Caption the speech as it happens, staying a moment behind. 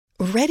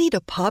Ready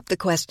to pop the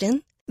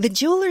question? The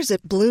jewelers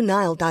at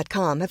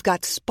BlueNile.com have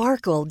got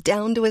sparkle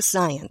down to a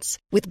science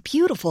with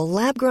beautiful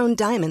lab-grown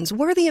diamonds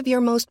worthy of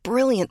your most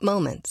brilliant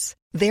moments.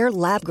 Their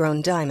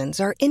lab-grown diamonds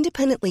are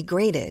independently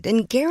graded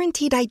and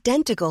guaranteed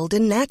identical to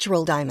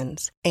natural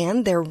diamonds,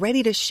 and they're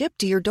ready to ship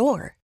to your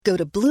door. Go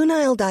to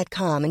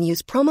BlueNile.com and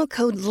use promo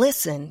code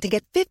LISTEN to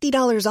get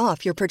 $50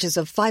 off your purchase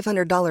of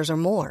 $500 or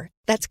more.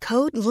 That's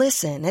code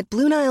LISTEN at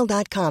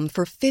BlueNile.com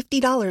for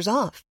 $50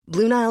 off.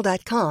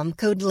 BlueNile.com,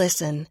 code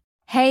LISTEN.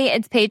 Hey,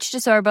 it's Paige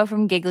DeSorbo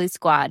from Giggly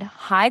Squad.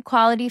 High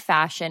quality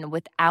fashion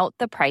without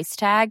the price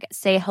tag.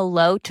 Say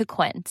hello to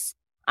Quince.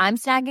 I'm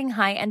snagging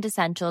high-end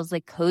essentials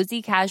like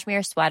cozy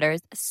cashmere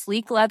sweaters,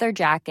 sleek leather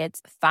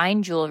jackets,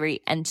 fine jewelry,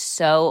 and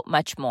so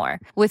much more.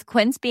 With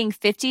Quince being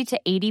 50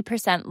 to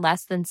 80%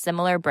 less than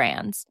similar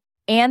brands.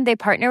 And they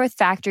partner with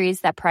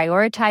factories that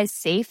prioritize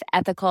safe,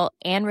 ethical,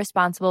 and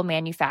responsible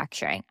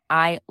manufacturing.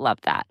 I love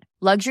that.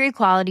 Luxury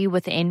quality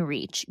within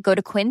reach. Go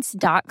to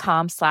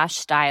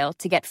quince.com/style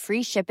to get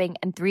free shipping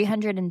and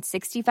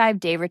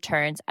 365-day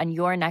returns on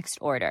your next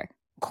order.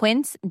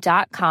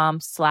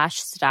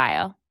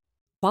 Quince.com/style.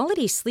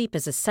 Quality sleep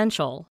is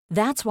essential.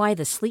 That's why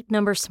the Sleep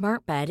Number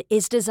Smart Bed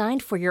is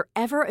designed for your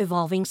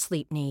ever-evolving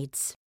sleep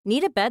needs.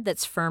 Need a bed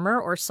that's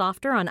firmer or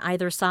softer on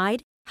either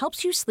side?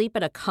 Helps you sleep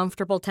at a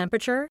comfortable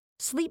temperature?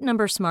 Sleep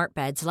Number Smart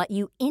Beds let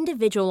you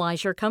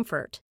individualize your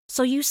comfort,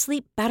 so you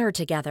sleep better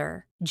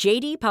together.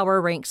 J.D.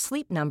 Power ranks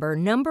Sleep Number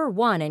number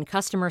 1 in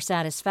customer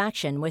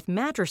satisfaction with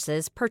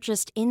mattresses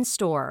purchased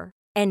in-store.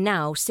 And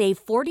now, save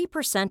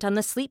 40% on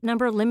the Sleep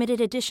Number Limited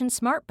Edition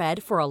Smart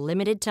Bed for a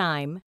limited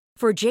time.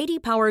 For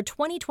J.D. Power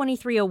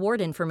 2023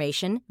 award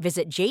information,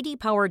 visit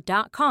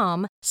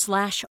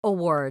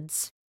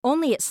jdpower.com/awards.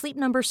 Only at Sleep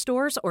Number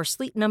stores or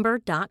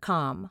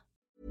sleepnumber.com.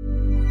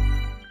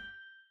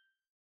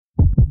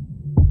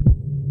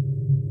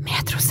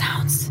 Metro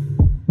Sounds.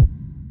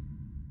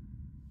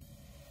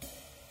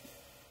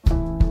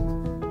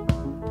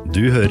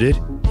 Du hører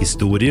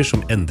Historier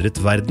som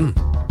endret verden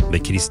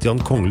med Christian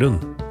Konglund.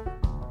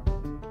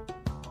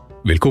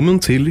 Velkommen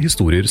til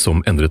Historier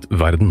som endret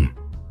verden.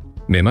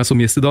 Med meg som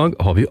gjest I dag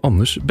har vi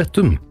Anders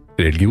Bettum,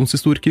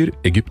 religionshistoriker,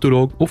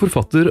 egyptolog og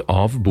forfatter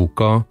av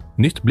boka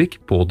Nytt blikk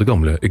på det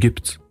gamle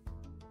Egypt.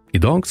 I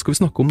dag skal vi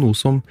snakke om noe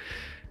som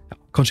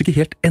kanskje ikke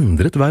helt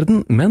endret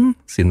verden, men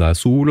siden det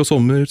sol og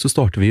sommer så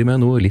starter vi med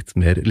noe litt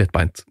mer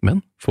lettbeint,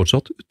 men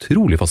fortsatt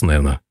utrolig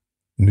fascinerende.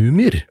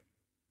 Mumier.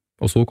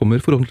 Og så kommer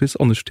forhåpentligvis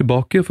Anders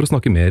tilbake for å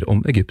snakke mer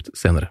om Egypt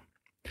senere.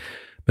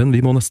 Men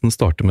vi må nesten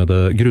starte med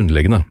det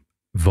grunnleggende.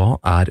 Hva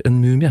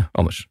en mumie,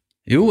 Anders?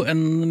 Jo,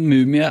 en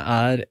mumie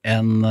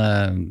en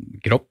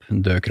kropp,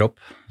 en død kropp,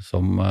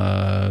 som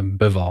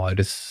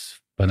bevares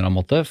på en eller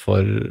annen måte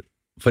for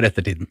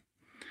ettertiden.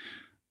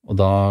 Og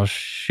da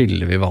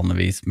skiller vi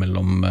vanligvis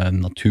mellom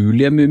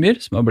naturlige mumier,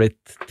 som har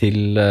blitt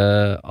til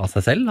av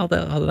seg selv, hadde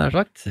jeg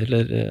sagt,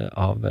 eller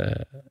av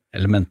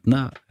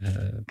elementene,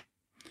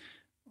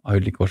 av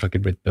ulike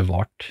årsaker blitt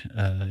bevart,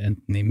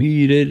 enten I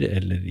myrer,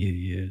 eller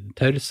I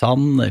tørr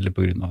sand, eller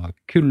på grunn av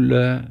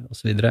kulde, og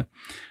så videre.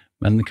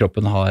 Men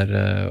kroppen har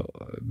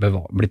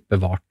blitt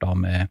bevart da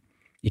med,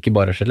 ikke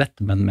bare skjelett,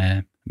 men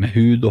med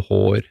hud og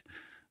hår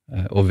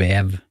og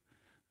vev.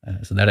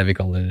 Så det det vi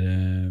kaller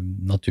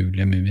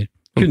naturlige mumier.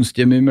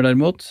 Kunstige mumier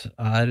derimot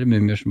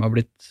mumier som har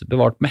blitt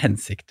bevart med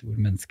hensikt, hvor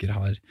mennesker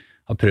har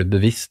prøvd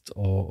bevisst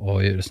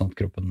å gjøre sånn at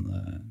kroppen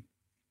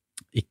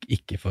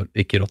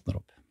ikke råtner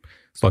opp.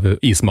 Så har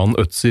vi ismannen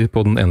Ötzi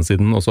på den ene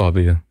siden, og så har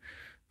vi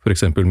for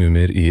eksempel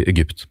mumier I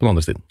Egypt på den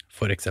andre siden.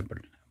 For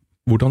eksempel.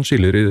 Hvordan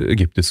skiller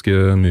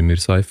egyptiske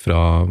mumier seg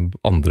fra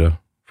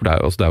andre? For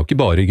det jo ikke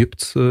bare I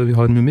Egypt vi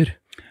har mumier.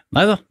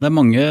 Neida, det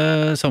mange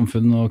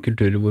samfunn og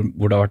kulturer hvor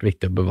det har vært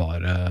viktig å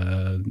bevare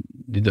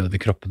de døde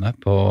kroppene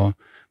på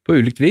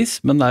ulikt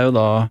vis, men det jo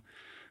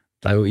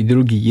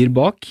ideologier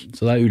bak,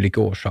 så det ulike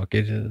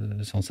årsaker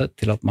sånn sett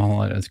til at man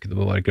har ønsket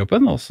å bevare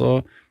kroppen, og så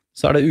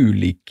det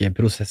ulike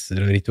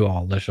prosesser og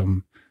ritualer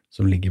som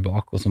ligger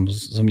bak, og som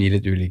gir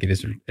litt ulike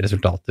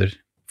resultater.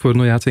 For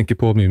når jeg tenker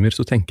på mumier,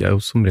 så tenker jeg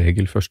jo som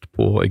regel først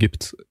på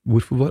Egypt.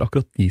 Hvorfor var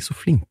akkurat de så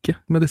flinke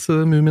med disse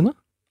mumiene?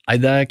 Nei,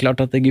 det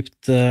klart at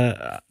Egypt,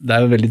 det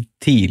jo en veldig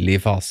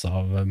tidlig fase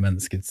av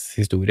menneskets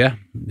historie.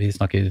 Vi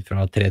snakker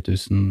fra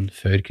 3000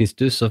 før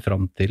Kristus og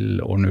frem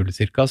til år 0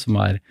 cirka, som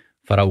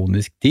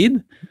faraonisk tid.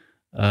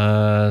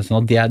 Sånn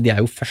at de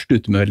jo først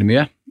ute med veldig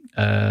mye.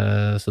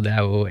 Så det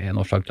jo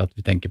en årsak til at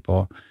vi tenker på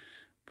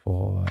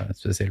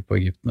spesielt på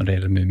Egypt når det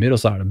gjelder mumier, og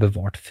så det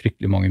bevart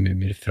fryktelig mange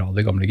mumier fra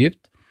det gamle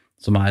Egypt,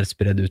 som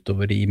spredd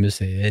utover I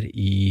museer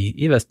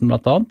I Vesten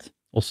blant annet,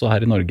 også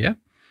her I Norge.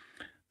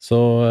 Så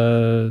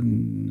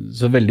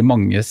veldig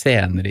mange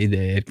senere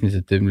ideer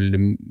knyttet til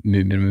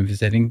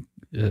mumifisering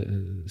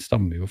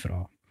stammer jo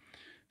fra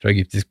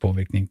egyptisk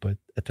påvirkning på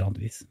et eller annet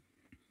vis.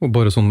 Og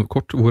bare sånn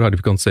kort, hvor det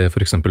vi kan se for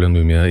eksempel en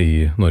mumie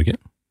I Norge?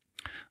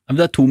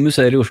 Det 2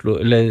 museer I Oslo,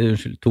 eller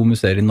 2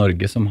 museer I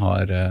Norge som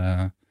har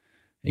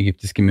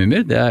egyptiske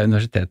mumier. Det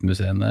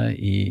universitetsmuseene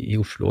I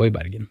Oslo og I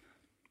Bergen.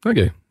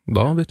 Ok,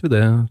 da vet vi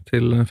det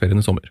til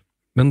ferien I sommer.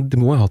 Men de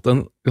må ha hatt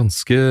en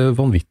ganske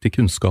vanvittig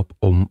kunnskap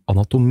om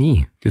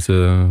anatomi, disse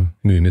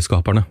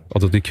mumiskaperne,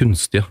 altså de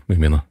kunstige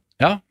mumiene.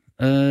 Ja,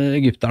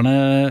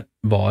 egypterne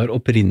var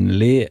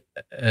opprinnelig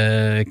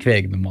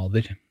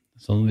kvegnomader.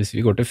 Så hvis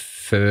vi går til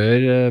før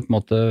på en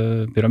måte,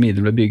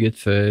 pyramiden ble bygget,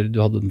 før du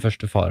hadde den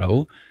første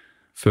farao,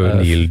 Før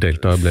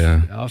Nildeltaet ble...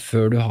 Ja,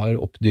 før du har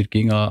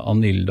oppdyrking av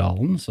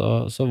Nildalen,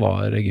 så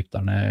var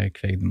egypterne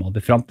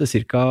kvegnomader. Fram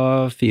til ca.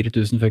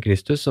 4000 før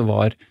Kristus så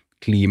var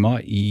klima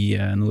i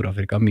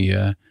Nord-Afrika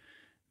mye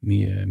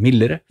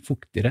mildere,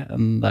 fuktigere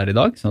enn det i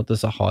dag, sånn at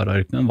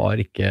Sahara-ørkenen var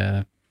ikke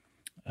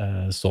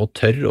så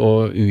tørr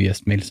og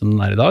ugjestmild som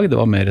den i dag. Det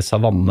var mer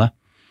savanne.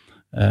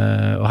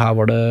 Og her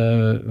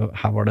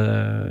var det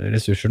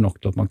ressurser nok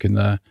til at man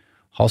kunne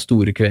ha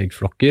store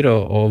kvegflokker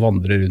og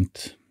vandre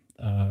rundt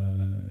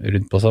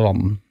på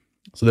savannen.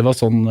 Så det var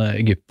sånn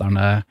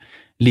egypterne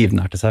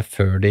livnærte seg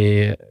før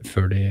de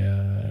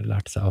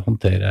lærte seg å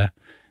håndtere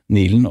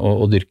Nilen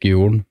og dyrke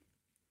jorden.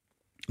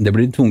 Det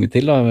blir de tvunget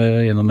til da,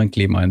 gjennom en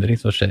klimaendring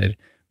som skjer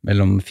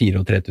mellom 4000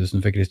 og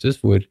 3000 før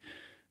Kristus, hvor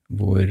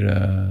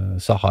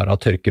Sahara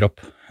tørker opp.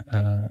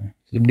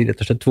 Så de blir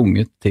rett og slett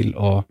tvunget til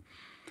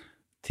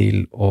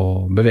å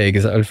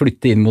bevege seg, eller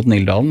flytte inn mot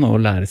Nildalen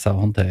og lære seg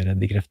å håndtere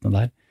de kreftene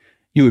der.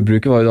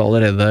 Jordbruket var jo da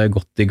allerede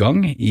godt i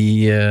gang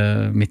i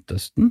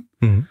Midtøsten,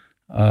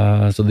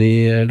 så de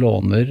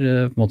låner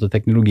på en måte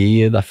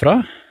teknologi derfra,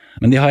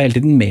 men de har hele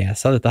tiden med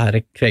seg dette her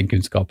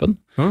kvegkunnskapen.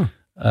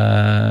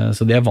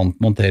 Så de vant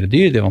med å håndtere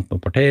dyr, de vant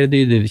med å partere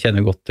dyr, de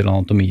kjenner godt til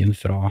anatomien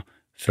fra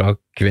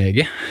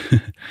kveget,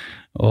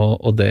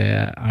 og det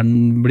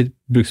blitt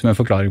brukt som en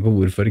forklaring på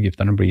hvorfor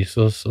egypterne blir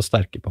så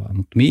sterke på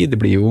anatomi.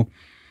 Det blir jo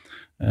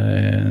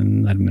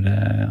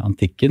nærmere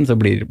antikken, så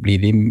blir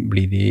de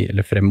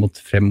eller frem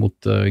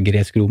mot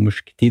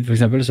gresk-romersk tid for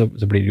eksempel,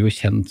 så blir de jo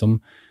kjent som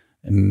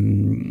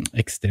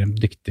ekstremt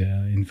dyktige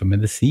innenfor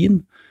medisin,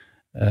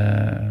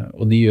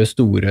 og de gjør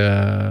store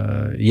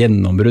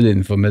gjennombrudd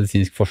innenfor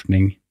medisinsk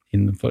forskning,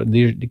 innenfor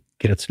de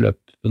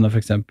kretsløpene for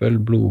eksempel,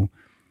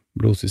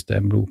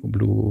 blodsystem,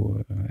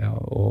 blod ja,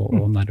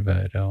 og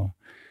nerver,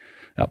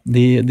 ja,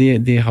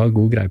 de har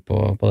god greie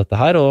på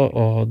dette her,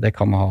 og det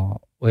kan ha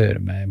å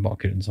gjøre med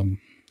bakgrunnen som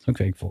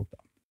kvegfolk. Da.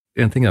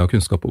 En ting jo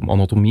kunnskap om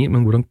anatomi,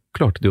 men hvordan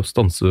klarte de å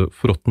stanse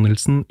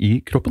forråtnelsen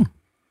i kroppen?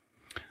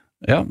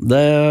 Ja,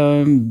 det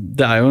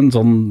jo en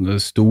sånn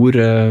stor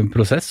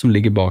prosess som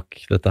ligger bak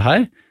dette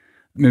her.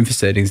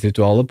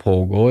 Mumifiseringsritualet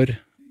pågår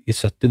i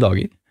 70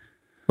 dager.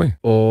 Oi.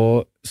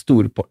 Og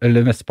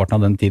mesteparten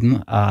av den tiden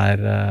er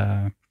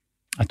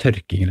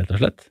tørking, rett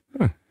og slett.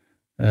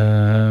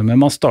 Men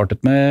man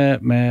startet med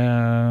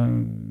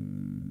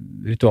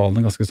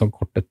ritualene ganske sånn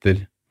kort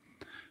etter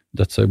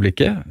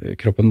dødsøyeblikket.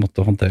 Kroppen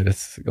måtte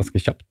håndteres ganske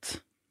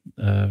kjapt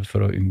for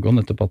å unngå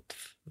nettopp at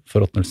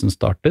forråtnelsen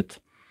startet.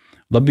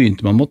 Da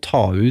begynte man med å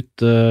ta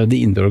ut de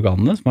indre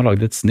organene, som har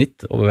laget et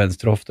snitt over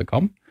venstre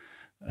hoftekam,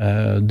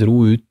 dro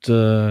ut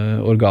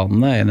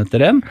organene en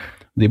etter en.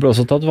 De ble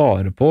også tatt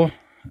vare på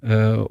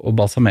og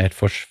balsamert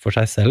for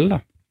seg selv.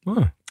 Da.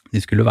 De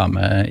skulle være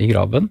med i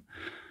graven.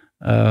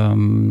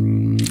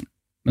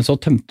 Men så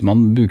tømte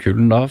man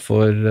bukhulen da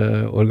for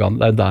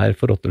organene. Det der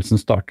forråtnelsen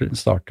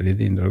starter i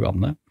de indre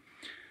organene.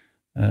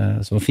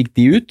 Så man fikk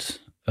de ut,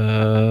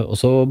 og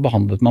så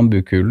behandlet man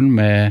bukhulen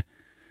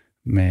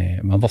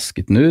man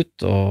vasket den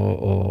ut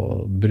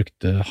og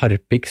brukte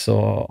harpiks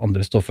og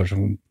andre stoffer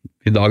som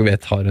i dag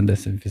vet har en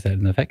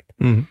desinfiserende effekt.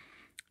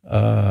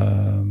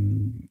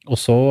 Og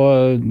så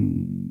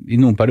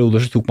i noen perioder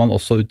så tok man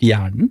også ut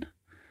hjernen,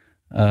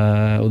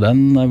 og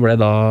den ble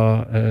da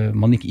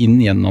man gikk inn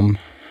gjennom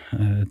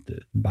et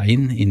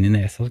bein inn i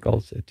nesa, som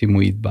kalles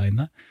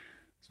tymoidbeinet.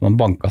 Så man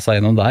banka seg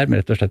gjennom der,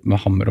 rett og slett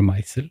med hammer og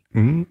meisel.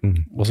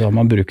 Og så har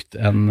man brukt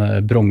en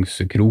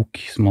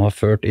bronsekrok som man har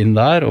ført inn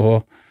der,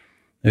 og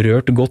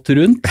rørt godt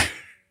rundt,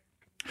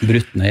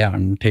 brutt ned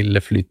hjernen til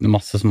flytende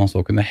masse, som man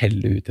så kunne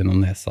helle ut gjennom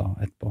nesa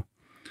etterpå.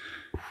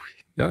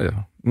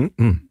 Ja.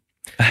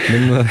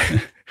 Men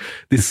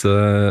disse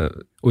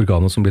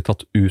organene som blir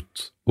tatt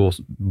ut og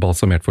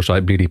balsamert for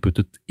seg, blir de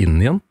puttet inn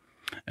igjen?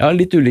 Ja,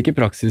 litt ulike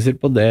praksiser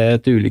på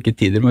det til ulike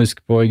tider. Man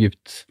husker på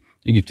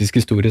egyptisk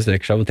historie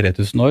strekker seg over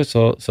 3000 år,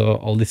 så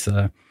alle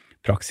disse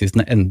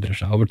praksisene endrer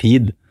seg over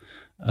tid.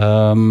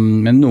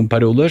 Men noen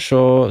perioder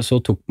så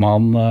tok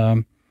man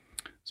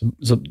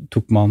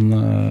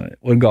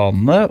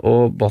organene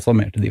og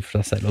balsamerte de for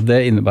seg selv. Og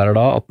det innebærer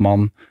da at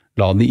man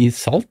la de i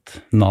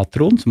salt,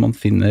 natron, som man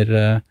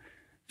finner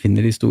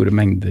i store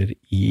mengder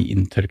i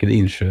inntørkede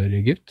innsjøer i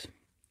Egypt.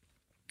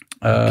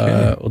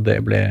 Og det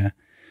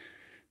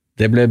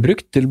ble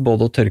brukt til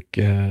både å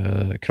tørke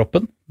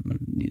kroppen,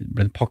 det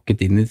ble pakket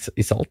inn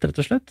i salt rett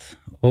og slett,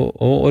 og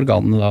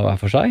organene da hver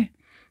for seg.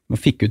 Man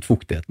fikk ut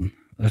fuktigheten.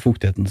 Det er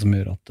fuktigheten som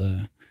gjør at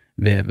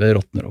vevet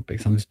råtner opp.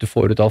 Ikke sant? Hvis du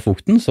får ut all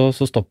fukten, så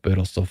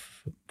stopper også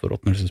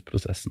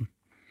forråtnelsesprosessen.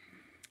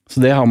 Så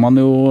det har man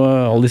jo,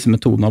 alle disse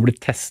metodene har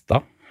blitt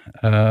testet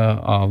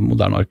av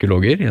moderne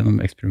arkeologer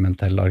gjennom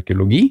eksperimentell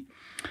arkeologi.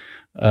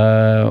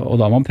 Og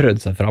da har man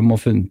prøvd seg fram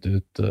og funnet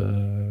ut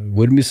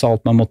hvor mye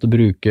salt man måtte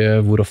bruke,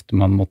 hvor ofte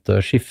man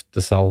måtte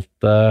skifte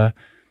saltet,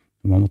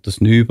 man måtte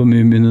snu på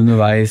mumien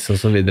underveis og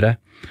så videre.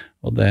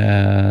 Og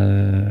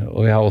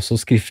jeg har også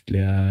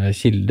skriftlige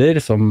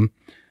kilder som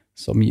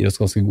gir oss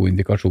ganske god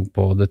indikasjon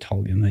på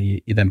detaljene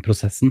i den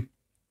prosessen.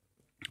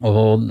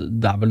 Og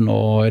det er vel nå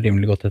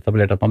rimelig godt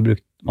etablert at man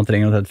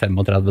trenger omtrent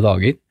 35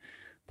 dager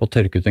på å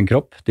tørke ut en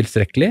kropp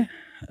tilstrekkelig.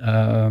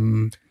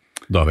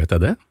 Da vet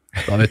jeg det.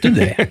 Da vet du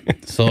det.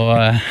 Så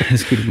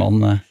skulle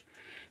man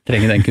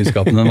trenge den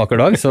kunnskapen en vakker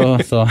dag, så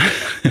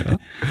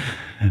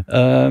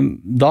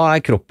da er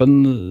kroppen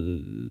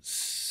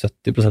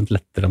 70%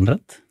 lettere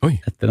omtrent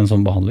etter en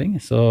sånn behandling,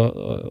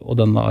 og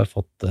den har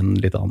fått en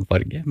litt annen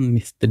farge. Den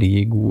mister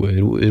de gode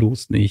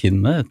rosene i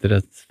kinnene etter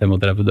et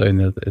 35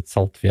 døgn i et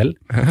saltfjell.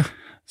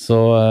 Så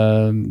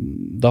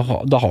da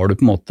har du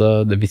på en måte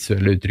det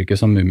visuelle uttrykket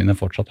som mumiene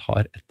fortsatt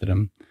har etter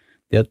dem.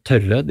 De er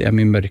tørre, de er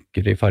mye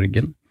mørkere i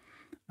fargen,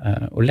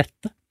 og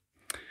lette.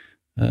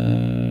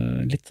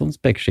 Litt sånn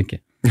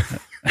spekeskinke.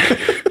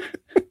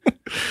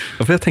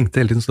 Ja, for jeg tenkte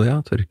hele tiden så,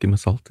 tørke med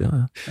salt,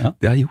 ja.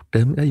 Jeg har gjort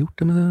det med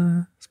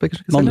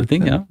spekeskinke selv. Andre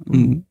ting, ja.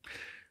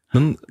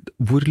 Men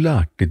hvor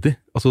lærte de?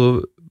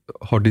 Altså,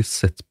 har de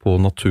sett på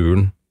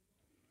naturen,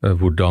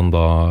 hvordan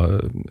da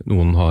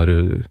har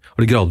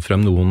de gravd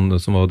frem noen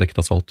som var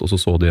dekket av salt, og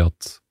så de at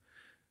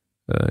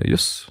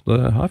det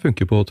her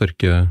funker på å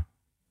tørke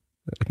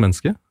et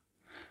menneske?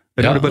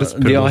 Ja,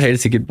 de har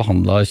helt sikkert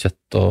behandlet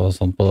kjøtt og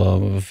sånn på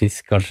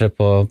fisk kanskje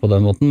på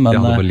den måten, men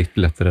det var litt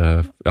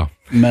lettere, ja.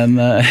 Men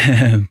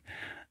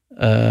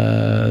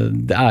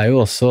det er jo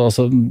også,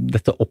 altså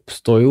dette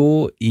oppstår jo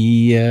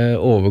i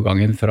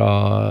overgangen fra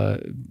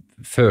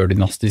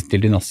førdynastisk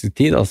til dynastisk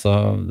tid, altså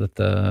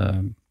dette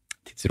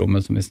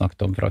tidsrommet som vi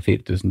snakket om fra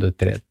 4000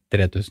 til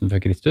 3000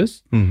 før Kristus.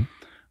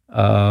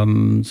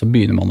 Så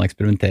begynner man å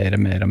eksperimentere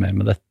mer og mer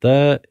med dette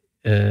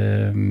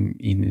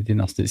inn i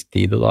dynastisk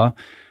tid, og da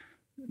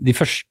de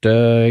første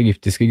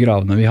egyptiske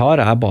gravene vi har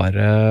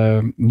bare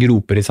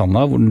groper i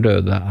sanda hvor den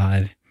døde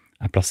er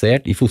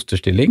plassert i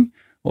fosterstilling,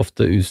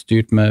 ofte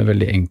utstyrt med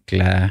veldig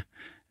enkle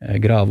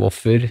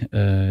gravoffer,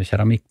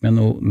 keramikk med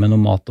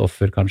noe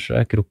matoffer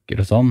kanskje,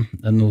 krukker og sånn,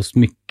 noe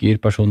smykker,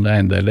 personlige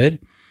eiendeler,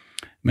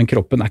 men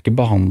kroppen er ikke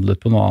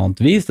behandlet på noe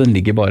annet vis, den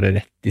ligger bare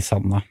rett i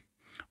sanda.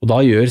 Og da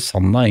gjør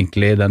sanda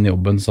egentlig den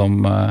jobben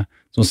som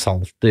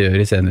saltet gjør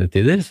i senere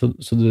tider, så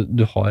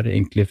du har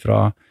egentlig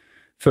fra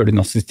før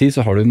dynastisk tid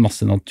så har du en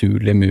masse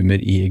naturlige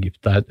mumier i Egypt.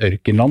 Det er et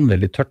ørkenland,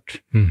 veldig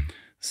tørt.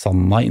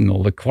 Sanda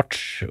inneholder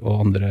kvarts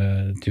og andre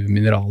typer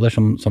mineraler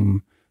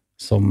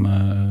som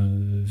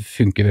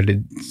funker veldig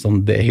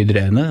sånn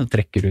dehydrerende,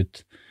 trekker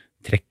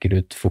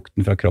ut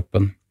fukten fra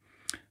kroppen.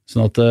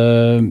 Sånn at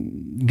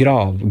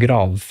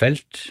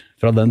gravfelt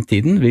fra den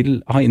tiden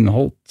vil ha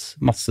inneholdt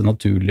masse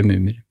naturlige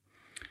mumier.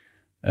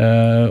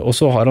 Og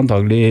så har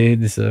antagelig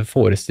disse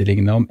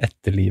forestillingene om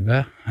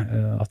etterlivet,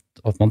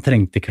 at man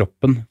trengte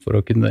kroppen for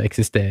å kunne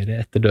eksistere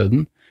etter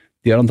døden,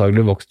 de har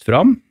antagelig vokst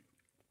fram.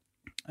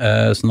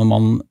 Så når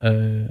man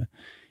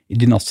i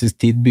dynastisk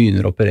tid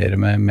begynner å operere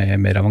med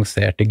mer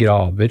avanserte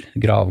graver,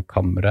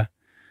 gravkamre,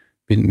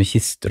 begynner med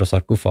kister og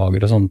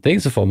sarkofager og sånne ting,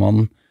 så får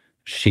man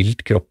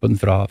skilt kroppen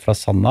fra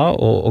sanda,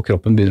 og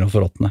kroppen begynner å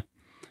forråtne.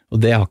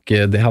 Og det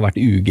har vært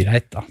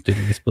ugreit da,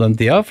 tydeligvis på den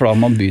tida, for da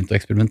har man begynt å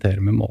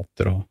eksperimentere med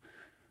måter å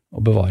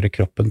bevare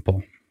kroppen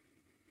på.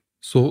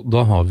 Så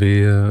da har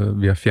vi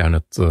har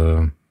fjernet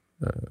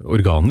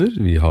organer,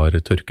 vi har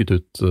tørket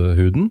ut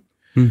huden.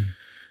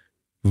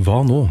 Hva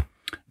nå?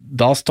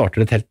 Da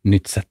starter et helt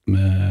nytt sett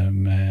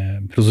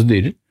med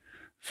prosedyrer,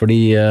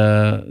 fordi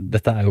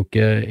dette er jo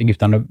ikke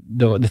egypterne,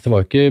 dette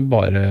var jo ikke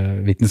bare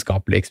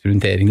vitenskapelig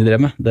eksperimentering de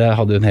drev med, det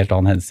hadde jo en helt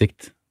annen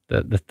hensikt.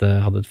 Dette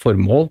hadde et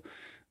formål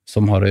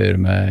som har å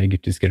gjøre med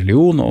egyptisk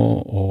religion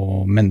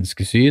og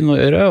menneskesyn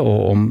å gjøre, og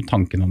om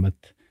tanken om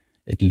et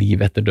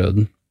liv etter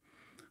døden.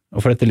 Og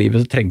for dette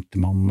livet så trengte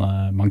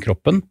man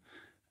kroppen,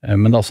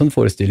 men det er også en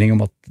forestilling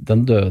om at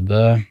den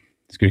døde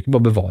skulle ikke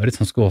bare bevares,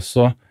 han skulle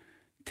også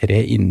tre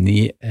inn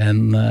i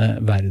en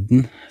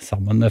verden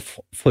sammen med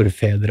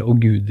forfedre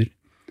og guder.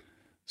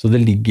 Så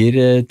det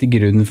ligger til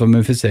grunn for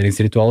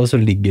mumifiseringsritualet, så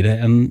ligger det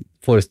en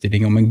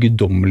forestilling om en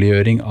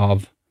guddommeliggjøring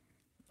av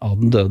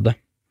den døde.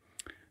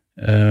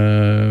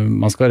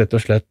 Man skal rett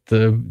og slett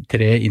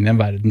tre inn i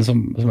en verden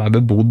som er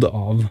bebodd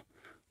av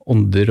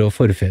ånder og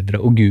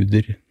forfedre og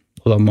guder,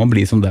 og da må man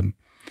bli som dem.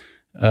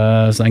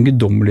 Så det er en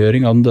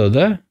guddommeliggjøring av den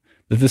døde.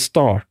 Dette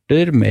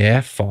starter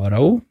med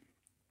farao,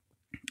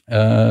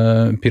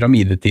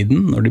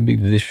 pyramidetiden, når de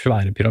bygde de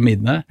svære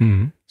pyramidene,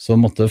 så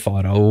måtte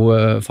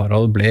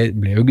farao ble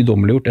jo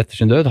guddommeliggjort etter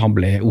sin død, han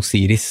ble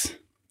Osiris.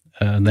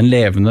 Den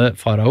levende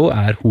farao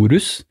er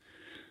Horus,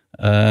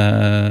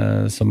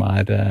 som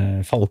er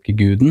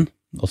falkeguden,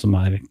 og som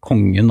er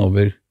kongen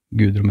over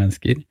guder og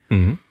mennesker.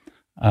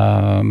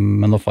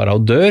 Men når farao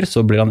dør,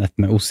 så blir han ett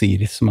med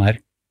Osiris, som er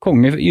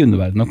konge i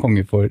underverdenen og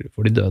konge for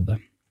de døde.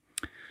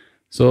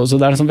 Så det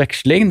er en sånn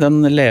veksling.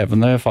 Den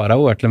levende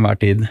farao er til enhver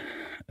tid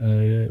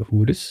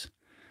Horus.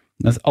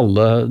 mens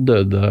alle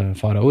døde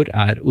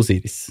faraoer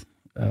Osiris,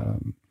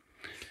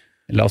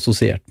 eller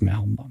assosiert med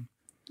han da.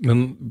 Men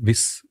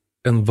hvis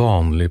en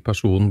vanlig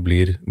person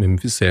blir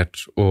mumifisert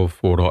og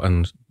får da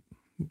en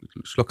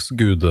slags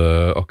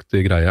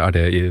gudeaktig greie,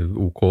 det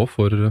ok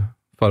for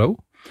farao?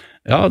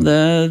 Ja,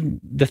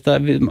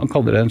 man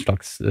kaller det en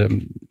slags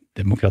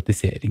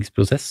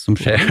demokratiseringsprosess som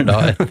skjer da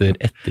etter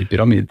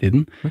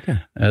pyramidetiden. Okay.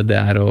 Det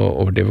å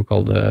overdrive å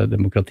kalle det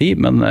demokrati,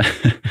 men det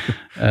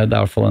i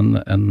hvert fall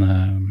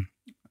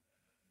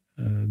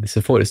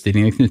disse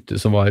forestillingene knyttet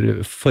som var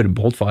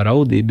forbeholdt farao,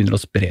 de begynner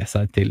å spre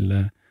seg til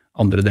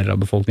andre deler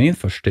av befolkningen,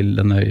 først til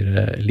den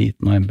høyere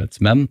eliten og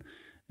embetsmenn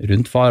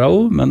rundt farao,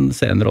 men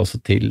senere også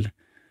til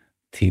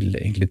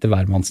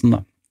hvermannsen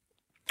da.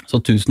 Så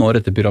 1000 år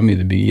etter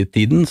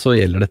pyramidebyggetiden så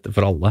gjelder dette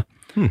for alle.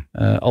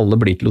 Alle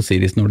blir til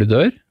Osiris når de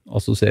dør,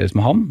 assosieres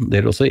med ham. Det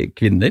gjelder også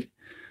kvinner.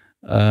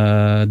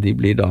 De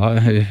blir da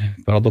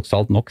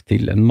paradoksalt nok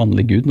til en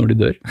mannlig gud når de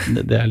dør.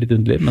 Det litt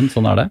underlig, men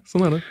sånn det.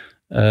 Sånn det.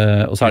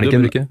 Og så det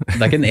ikke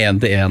en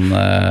en-til-en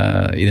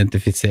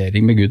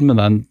identifisering med guden, men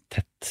det en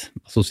tett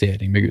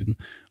assosiering med guden.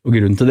 Og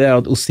grunnen til det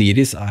at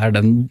Osiris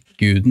den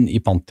guden i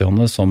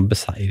pantheonet som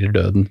beseirer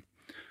døden.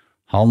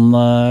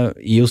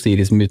 I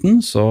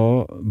Osiris-myten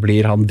så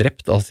blir han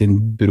drept av sin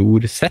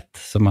bror Seth,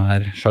 som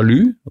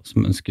sjalu, og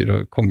som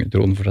ønsker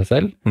kongetronen for seg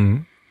selv,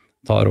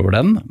 tar over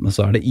den, men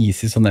så det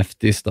Isis og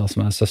Neftis da,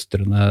 som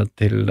søstrene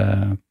til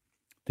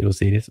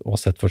Osiris,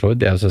 og Seth for så vidt,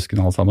 de jo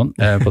søsken alle sammen,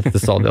 på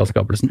dette stadiet av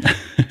skapelsen.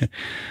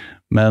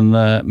 men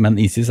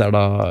Isis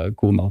da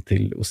kona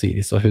til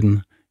Osiris, og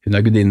hun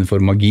gudinnen for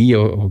magi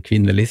og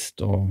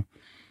kvinnelist og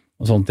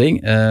sånne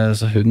ting,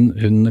 så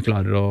hun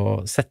klarer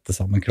å sette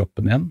sammen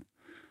kroppen igjen,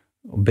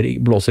 og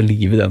blåse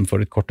liv i den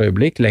for et kort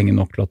øyeblikk, lenge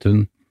nok til at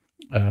hun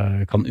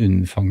kan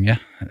unnfange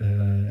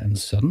en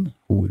sønn,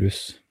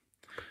 Horus.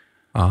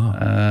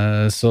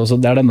 Så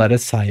det den der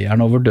seieren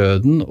over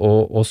døden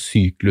og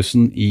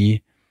syklusen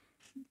i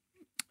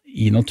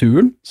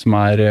naturen, som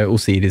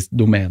Osiris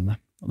domene.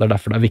 Og det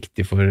derfor det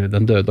viktig for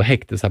den døde å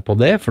hekte seg på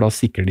det, for da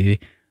sikrer de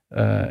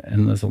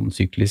en sånn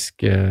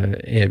syklisk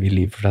evig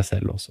liv for seg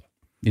selv også.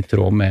 I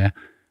tråd med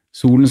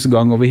solens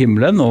gang over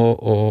himmelen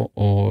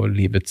og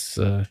livets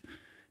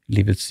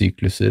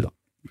sykluser da,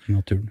 i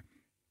naturen.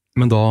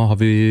 Men da er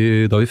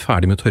vi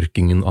ferdig med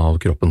tørkingen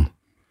av kroppen?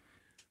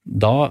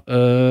 Da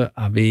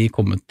vi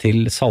kommet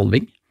til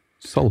salving.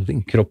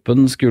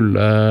 Kroppen skulle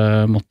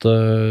måtte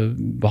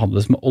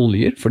behandles med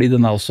oljer, fordi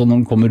den også,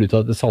 når den kommer ut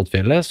av det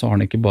saltfjellet, så har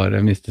den ikke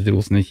bare mistet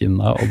rosen i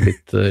kinna og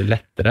blitt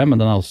lettere, men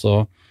den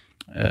også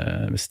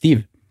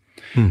stiv.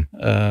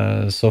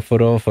 Så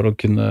for å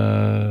kunne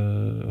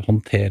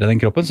håndtere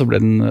den kroppen, så ble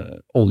den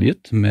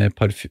oljet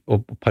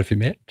og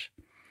parfymert.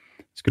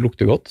 Skulle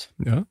lukte godt.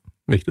 Ja,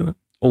 viktig det.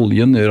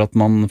 Oljen gjør at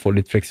man får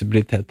litt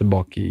fleksibilitet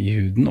tilbake i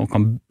huden, og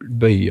kan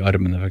bøye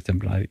armene, for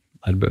eksempel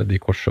bøyd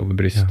i kors over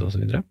brystet og så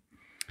videre.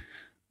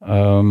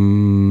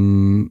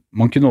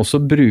 Man kunne også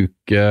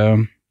bruke,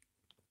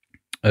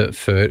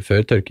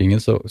 før tørkingen,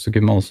 så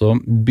kunne man også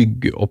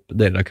bygge opp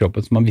deler av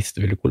kroppen som man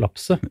visste ville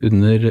kollapse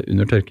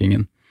under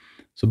tørkingen.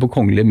 Så på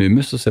kongelige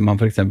mumus så ser man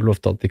for eksempel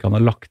ofte at de kan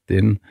ha lagt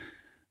inn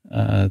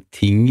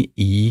ting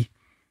i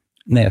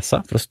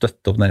nesa, for å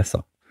støtte opp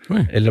nesa.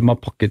 Eller man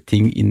pakket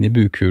ting inn i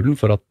bukhulen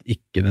for at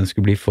ikke den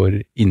skulle bli for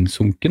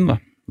innsunken da,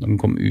 når den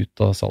kom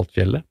ut av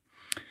saltfjellet.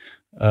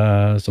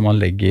 Så man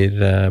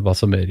legger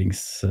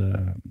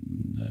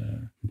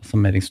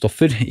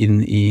balsameringsstoffer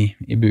inn i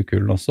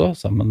bukhulen også,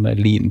 sammen med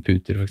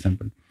linputer for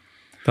eksempel.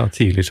 Det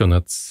tidlig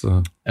skjønnhets...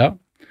 Ja,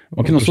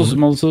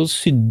 man også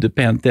sydde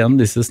pent igjen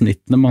disse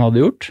snittene man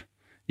hadde gjort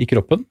i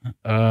kroppen.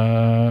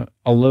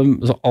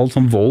 All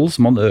sånn vold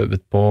som man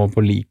øvet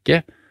på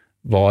liket,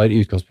 var i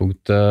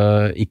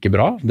utgangspunktet ikke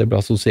bra. Det ble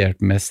assosiert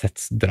med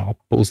Seths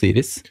drap på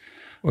Osiris.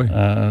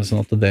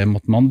 Sånn at det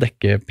måtte man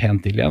dekke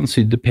pent til igjen.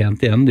 Sydde pent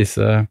igjen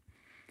disse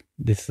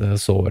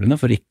sårene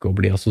for ikke å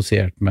bli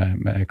assosiert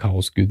med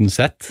kaosguden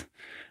Seth.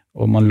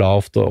 Og man la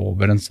ofte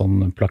over en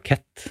sånn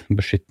plakett, en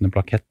beskyttende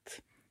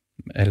plakett,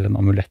 eller en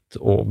amulett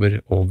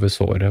over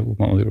såret hvor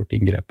man hadde gjort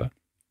inngrepet.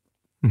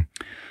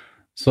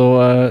 Så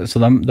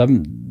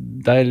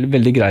det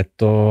veldig greit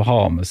å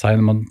ha med seg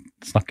når man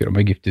snakker om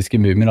egyptiske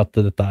mumier, at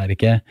dette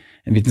ikke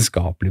en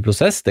vitenskapelig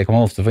prosess. Det kan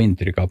man ofte få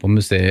inntrykk av på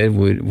museer,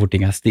 hvor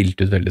ting stilt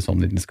ut veldig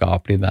sånn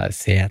vitenskapelig. Det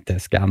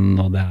CT-scan,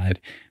 og det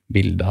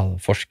bilder av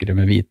forskere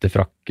med hvite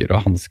frakker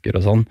og handsker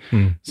og sånn,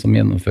 som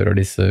gjennomfører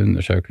disse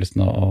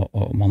undersøkelsene,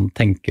 og man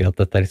tenker at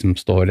dette liksom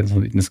står i en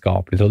sånn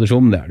vitenskapelig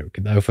tradisjon, men det det jo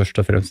ikke. Det jo først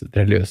og fremst et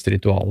religiøst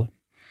ritual.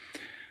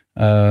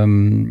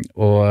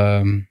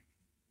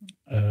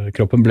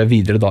 Kroppen ble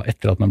videre da,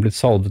 etter at den ble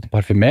salvet og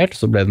parfymert,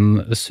 så ble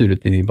den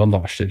surret inn i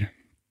bandasjer.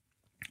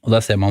 Og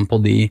der ser man på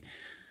de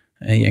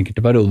i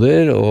enkelte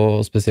perioder,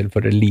 og spesielt for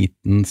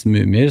elitens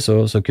mumier,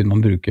 så kunne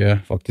man bruke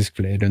faktisk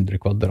flere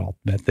 100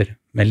 kvadratmeter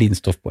med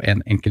linstoff på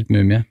en enkelt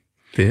mumie.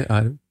 Det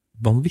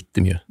vanvittig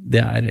mye.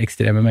 Det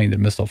ekstreme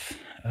mengder med stoff.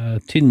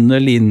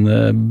 Tynne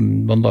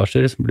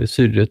linbandasjer som blir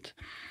surret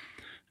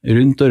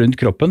rundt og rundt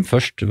kroppen.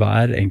 Først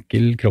hver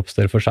enkel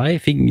kroppsdel for seg,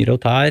 fingre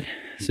og tær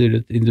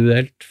surret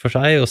individuelt for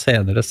seg, og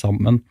senere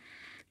sammen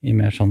i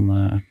mer sånn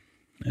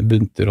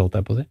bunter, holdt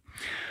jeg på å si.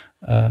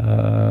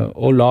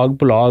 Og lag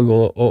på lag,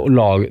 og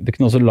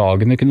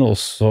lagene kunne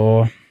også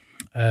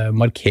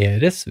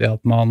markeres ved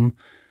at man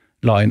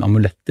la inn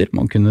amuletter.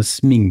 Man kunne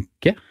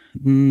sminke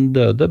den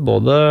døde,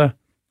 både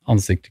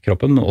ansikt i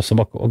kroppen, men også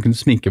man kunne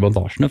sminke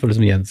bandasjene for å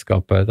liksom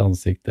gjenskape et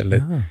ansikt, eller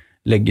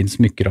legge inn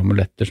smykker og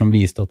amuletter som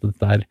viste at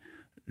dette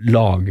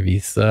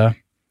lagvise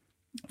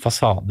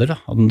fasader da,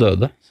 av den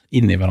døde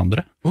inni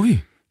hverandre. Oi!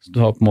 Så du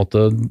har på en måte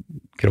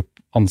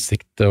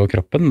ansiktet og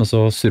kroppen, men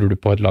så surrer du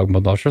på et lag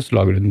bandasjer, så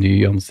lager du en ny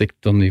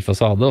ansikt og en ny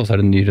fasade, og så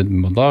det en ny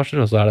runde bandasjer,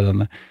 og så det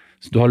denne.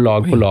 Så du har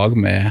lag på lag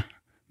med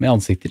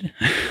ansikter.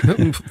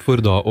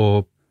 For da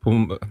å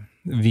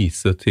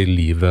vise til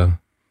livet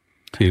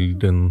til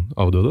den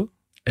avdøde?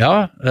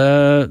 Ja,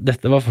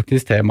 dette var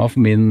faktisk tema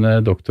for min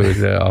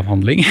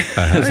doktoravhandling,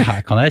 så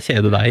her kan jeg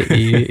kjede deg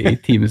i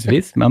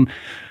timesvis, men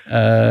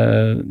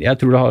jeg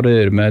tror det har å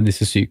gjøre med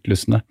disse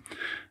syklusene.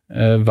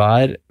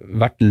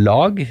 Hvert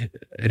lag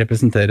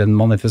representerer en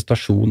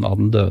manifestasjon av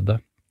den døde,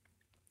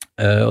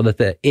 og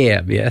dette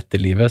evige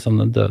etterlivet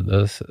som den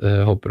døde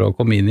håper å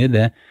komme inn i,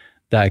 det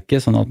ikke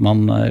sånn at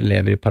man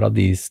lever i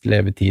paradis,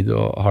 levetid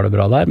og har det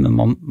bra der,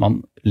 men man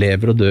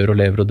lever og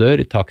dør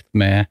i takt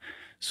med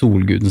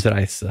solgudens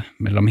reise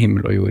mellom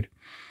himmel og jord.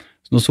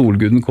 Så når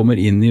solguden kommer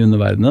inn i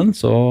underverdenen,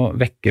 så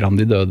vekker han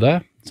de døde,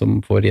 som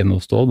får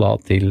gjenoppstå da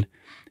til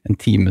en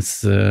times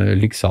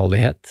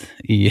lykksalighet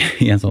i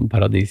en sånn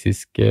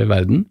paradisisk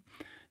verden,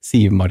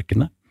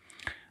 sivmarkene.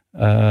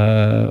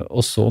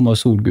 Og så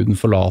når solguden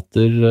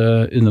forlater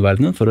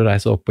underverdenen for å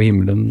reise opp på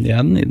himmelen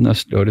igjen i den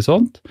østlige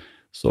horisont,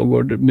 så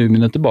går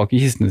mumiene tilbake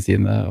i kistene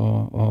sine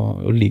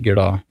og ligger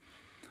da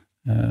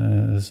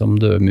som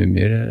døde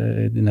mumier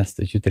de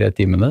neste 23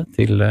 timene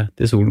til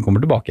solen kommer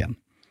tilbake igjen.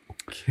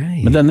 Okay.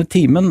 Men denne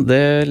timen,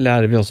 det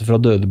lærer vi også fra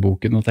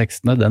dødeboken og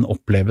tekstene, den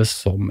oppleves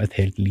som et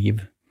helt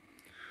liv.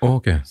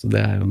 Okay. Så det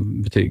jo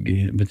en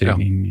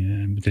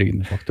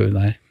betryggende faktor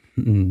der.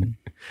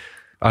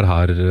 Det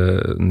her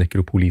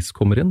Nekropolis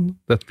kommer inn,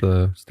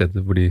 dette stedet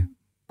hvor de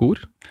bor?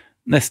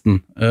 Nesten.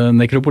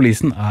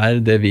 Nekropolisen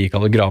det vi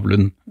kaller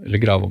gravlund,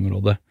 eller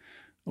gravområde.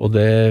 Og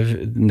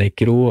det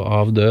nekro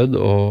av død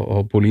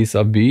og polis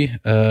av by,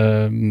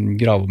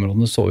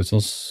 gravområdene så ut som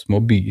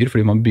små byer,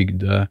 fordi man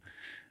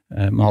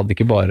hadde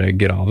ikke bare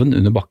graven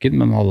under bakken,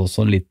 men man hadde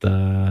også en lite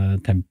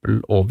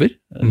tempel over,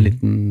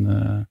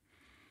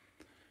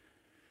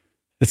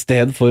 et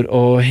sted for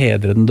å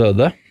hedre den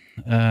døde,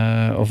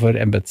 og for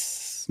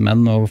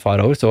embetsmenn og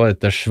faraoer så var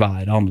dette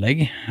svære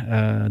anlegg,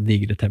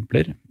 digre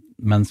templer,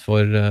 mens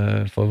for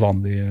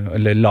vanlige,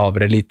 eller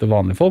lavere elite og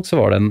vanlige folk så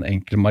var det en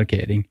enkel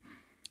markering.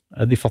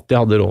 De fattige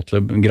hadde råd til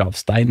en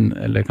gravstein,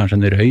 eller kanskje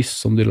en røys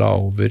som de la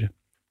over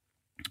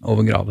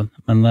graven.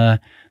 Men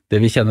det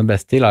vi kjenner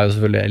best til jo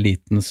selvfølgelig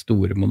elitens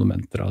store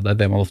monumenter, og det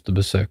det man ofte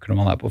besøker når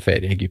man på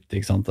ferie i Egypt,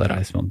 ikke sant? Da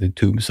reiser man til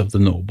Tombs of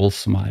the Nobles,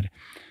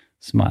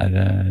 som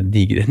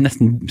digre,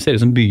 nesten ser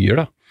ut som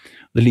byer da.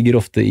 Det ligger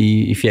ofte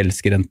i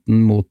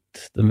fjellskrenten mot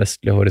den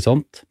vestlige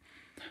horisont,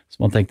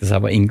 som man tenkte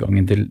seg var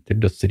inngangen til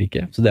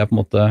dødsriket. Så det på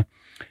en måte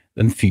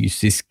den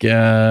fysiske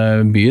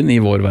byen i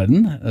vår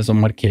verden,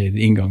 som markerer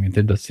inngangen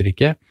til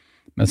dødsriket.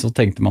 Men så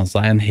tenkte man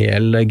seg en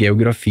hel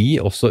geografi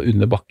også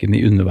under bakken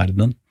i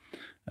underverdenen.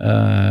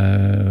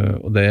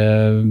 Og det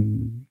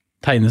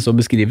tegnes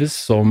og beskrives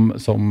som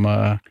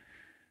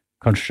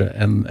kanskje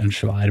en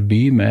svær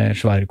by med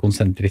svære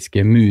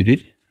konsentriske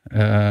murer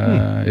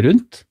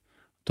rundt.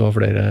 Du har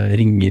flere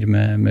ringer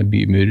med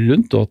bymurer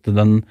rundt, og at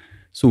den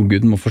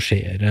solguden må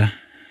forsere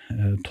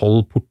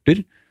 12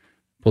 porter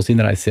på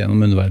sin reise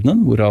gjennom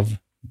underverdenen, hvorav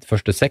de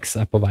første 6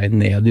 på vei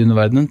ned i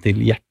underverdenen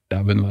til hjertet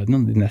av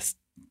underverdenen, de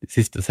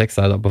siste 6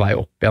 da på vei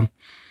opp igjen.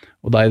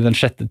 Og da i den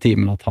 6.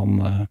 timen at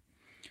han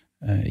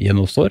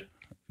gjenoppstår,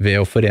 ved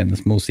å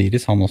forenes med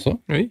Osiris, han også,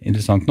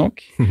 interessant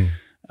nok.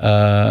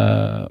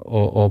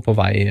 Og på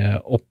vei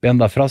opp igjen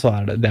derfra, så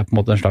det på en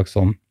måte en slags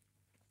sånn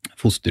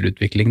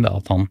fosterutvikling, da,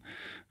 at han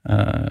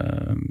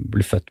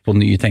blir født på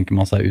ny, tenker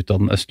man seg, ut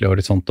av den østlige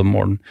horisont om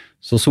morgenen.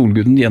 Så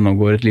solguden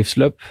gjennomgår et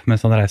livsløp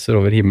mens han reiser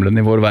over himmelen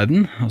i vår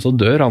verden, og så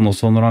dør han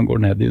også når han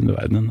går ned i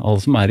underverdenen.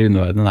 Alle som i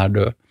underverdenen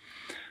død.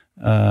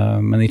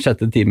 Men i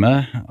 6. time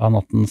av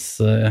nattens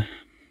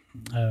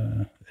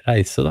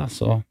reise, da,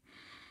 så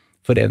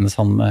forenes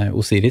han med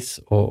Osiris,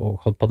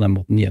 og på den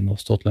måten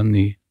gjenoppstå til en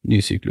ny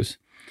syklus.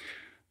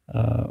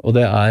 Og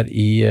det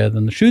i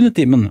den 7.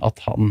 timen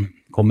at han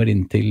kommer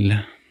inn til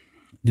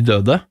de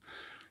døde,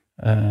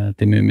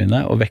 til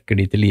mumiene, og vekker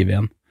de til liv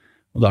igjen.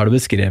 Og da det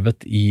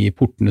beskrevet i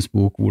Portenes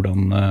bok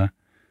hvordan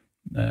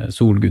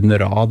solguden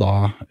Ra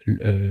da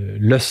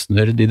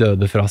løsner de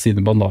døde fra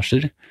sine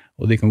bandasjer,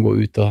 og de kan gå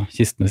ut av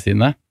kistene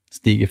sine,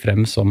 stige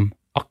frem som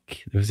Ak,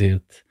 det vil si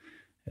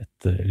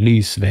et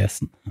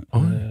lysvesen,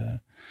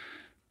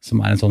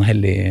 som en sånn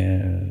hellig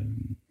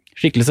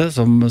skikkelse,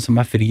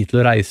 som fri til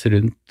å reise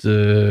rundt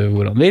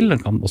hvor han vil.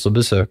 Han kan også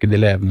besøke de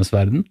levendes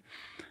verden,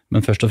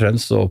 Men først og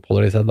fremst så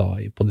oppholder de seg da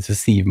på disse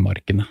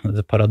sivmarkene,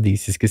 disse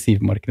paradisiske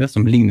sivmarkene,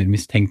 som ligner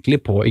mistenkelig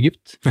på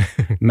Egypt.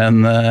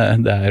 Men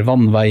det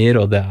vannveier,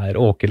 og det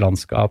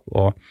åkerlandskap,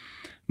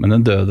 men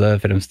den døde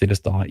fremstilles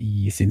da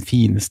i sin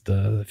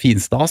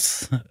finstas,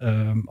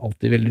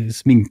 alltid veldig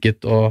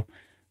sminket og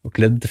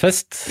kledd til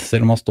fest,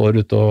 selv om han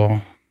står ute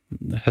og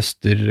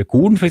høster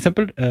korn, for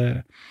eksempel.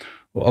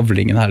 Og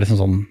avlingene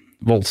liksom sånn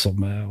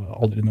voldsomme,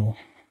 og aldri noe.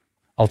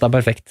 Alt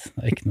perfekt,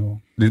 det ikke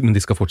noe. Men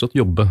de skal fortsatt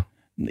jobbe?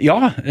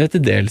 Ja,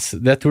 til dels.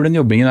 Jeg tror den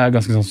jobbingen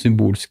ganske sånn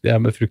symbolsk, det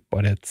med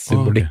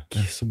fruktbarhetssymbolikk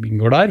som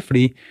inngår der,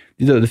 fordi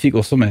de døde fikk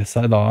også med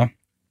seg da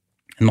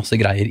en masse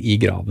greier i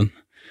graven.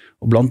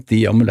 Og blant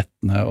de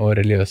amulettene og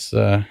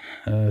religiøse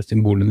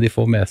symbolene de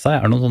får med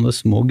seg, noen sånne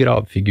små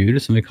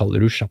gravfigurer som vi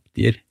kaller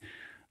ushaptier.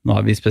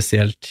 Nå vi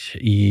spesielt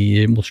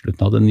mot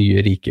slutten av det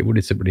nye riket, hvor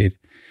disse blir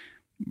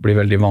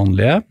veldig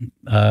vanlige,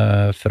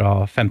 fra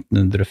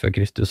 1500 før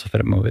Kristus og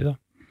fremover. Da.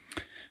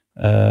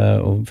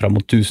 Og frem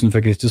mot 1000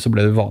 før Kristus så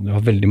ble det vanlig å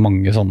ha veldig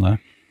mange sånne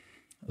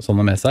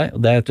med seg.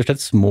 Og det rett og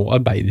slett små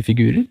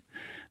arbeiderfigurer.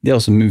 De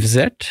også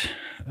mumifisert,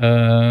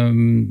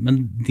 men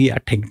de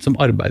tenkt som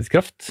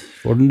arbeidskraft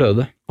for den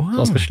døde. Så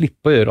han skal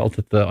slippe å gjøre alt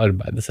dette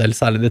arbeidet selv,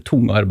 særlig det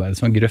tunge arbeidet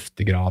som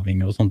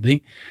grøftegraving og sånne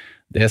ting.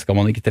 Det skal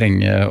man ikke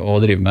trenge å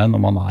drive med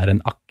når man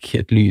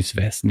et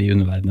lysvesen i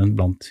underverdenen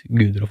blant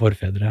guder og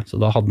forfedre. Så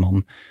da hadde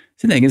man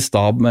sin egen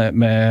stab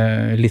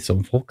med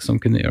liksom-folk som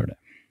kunne gjøre det.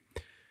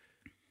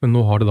 Men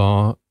nå har det da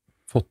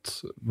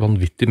fått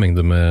vanvittig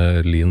mengde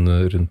med lin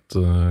rundt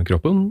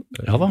kroppen.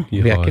 Ja da,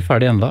 vi ikke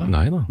ferdig enda.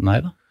 Nei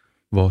da.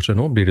 Hva skjer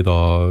nå? Blir de da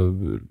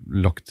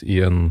lagt i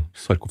en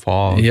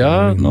sarkofag?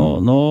 Ja,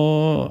 nå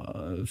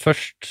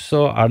først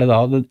så det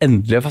da den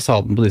endelige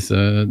fasaden på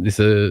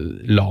disse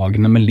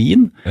lagene med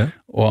lin,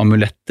 og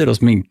amuletter og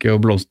sminke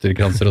og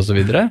blomsterkranser og så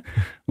videre.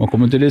 Når man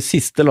kommer til det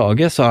siste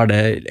laget, så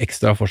det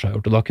ekstra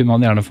forseggjort, og da kunne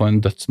man gjerne få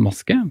en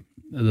dødsmaske.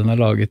 Den kan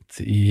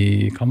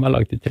være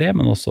laget i tre,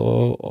 men også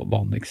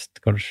vanligst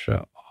kanskje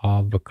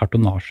av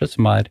kartonasje,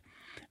 som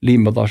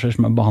limbandasjer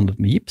som behandlet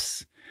med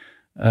gips.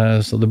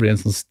 Så det blir en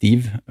sånn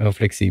stiv og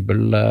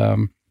fleksibel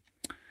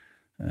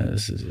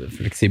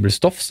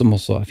stoff som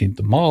også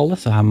fint å male,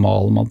 så her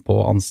maler man på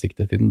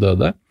ansiktet til den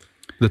døde.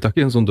 Dette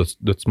ikke en sånn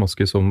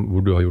dødsmaske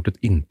hvor du har gjort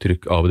et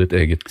inntrykk av ditt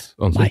eget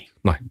ansikt?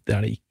 Nei,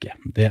 det det ikke.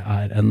 Det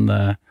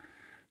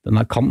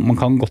man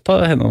kan godt ha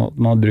hende at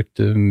man har brukt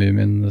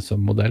mumien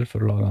som modell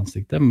for å lage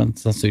ansiktet, men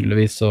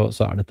sannsynligvis så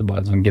dette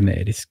bare en sånn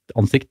generisk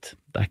ansikt.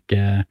 Det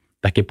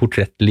ikke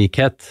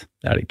portrettlikhet,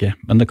 det det ikke.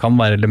 Men det kan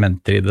være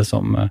elementer i det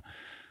som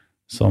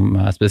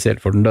spesielt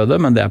for den døde,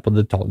 men det på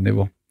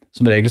detaljnivå.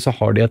 Som regel så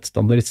har de et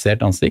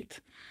standardisert ansikt,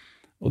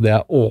 og det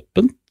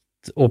åpent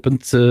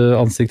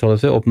ansikt,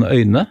 åpne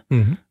øyne.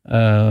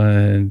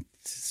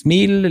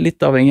 Smil,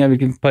 litt avhengig av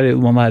hvilken periode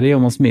man i,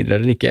 om man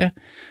smiler eller ikke.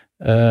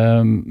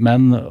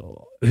 Men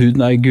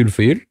huden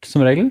gulforgylt,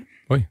 som regel.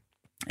 Oi.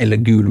 Eller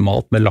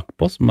gulmalt med lakk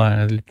på, som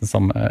litt den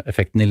samme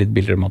effekten i litt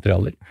billigere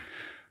materialer.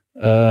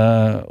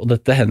 Og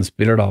dette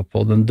henspiller da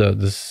på den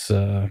dødes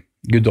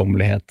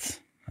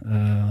guddommelighet.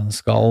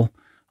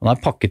 Han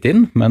pakket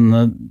inn, men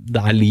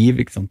det liv,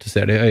 ikke sant? Du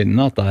ser det i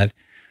øynene, at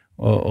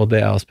og det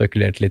jeg har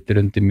spekulert litt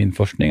rundt i min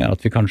forskning,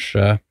 at vi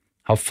kanskje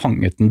har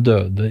fanget den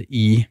døde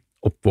i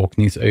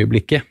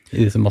oppvåkningsøyeblikket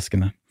i disse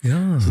maskene. Ja.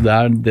 Så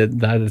det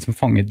liksom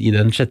fanget i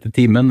den 6.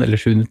 timen, eller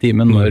 7.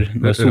 timen,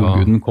 når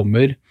solguden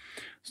kommer.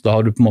 Så da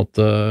har du på en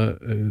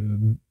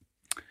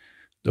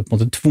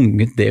måte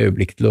tvunget det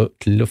øyeblikket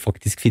til å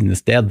faktisk finne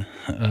sted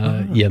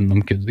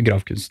gjennom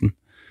gravkunsten.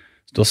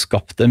 Så du har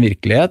skapt en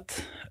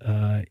virkelighet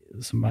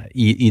som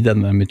i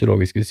denne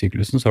mytologiske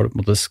syklusen, så har du på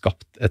en måte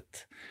skapt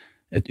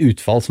et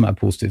utfall som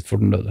positivt for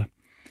den døde.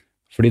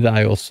 Fordi det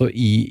jo også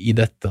i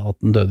dette at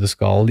den døde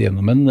skal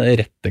gjennom en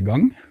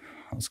rettegang,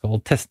 han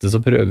skal testes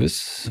og prøves,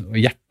 og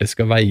hjertet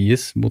skal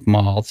veies mot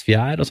Mahats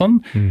fjær og sånn,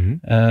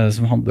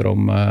 som handler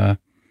om at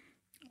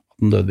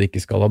den døde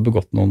ikke skal ha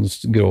begått noen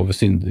grove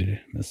synder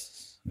mens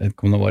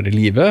vedkommende var i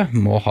live,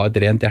 må ha et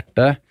rent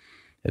hjerte,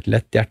 et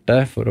lett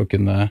hjerte for å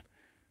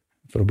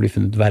bli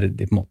funnet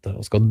verdig på en måte,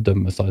 og skal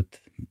dømmes av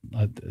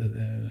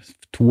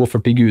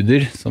 42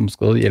 guder som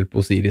skal hjelpe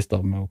Osiris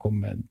da med å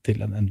komme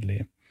til en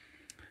endelig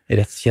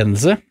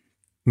rettskjennelse.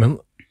 Men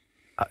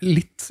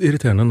litt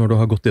irriterende når du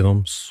har gått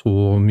gjennom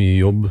så mye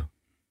jobb,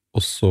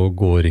 og så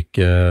går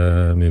ikke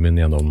mumien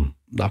gjennom.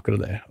 Det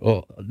akkurat det.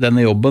 Og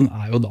denne jobben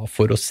jo da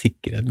for å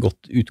sikre et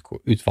godt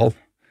utfall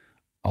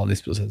av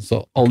disse prosessene.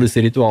 Så alle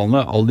disse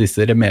ritualene, alle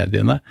disse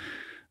remediene,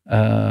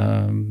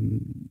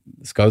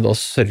 skal jo da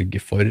sørge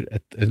for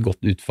et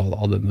godt utfall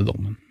av denne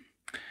dommen.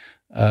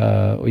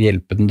 Og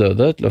hjelpe den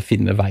døde til å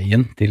finne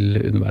veien til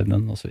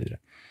underverdenen og så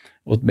videre.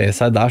 Og med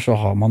seg der så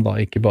har man da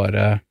ikke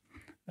bare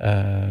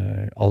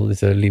alle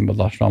disse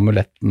limbandasjene,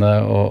 amulettene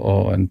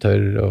og en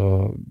tørr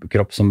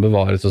kropp som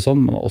bevares og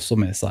sånn, men også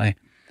med seg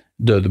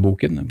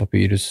dødeboken, en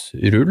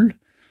papyrusrull,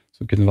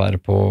 som kunne være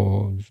på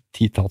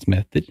 10-talls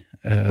meter,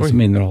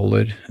 som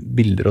inneholder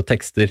bilder og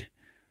tekster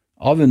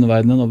av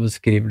underverdenen og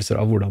beskrivelser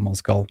av hvordan man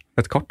skal.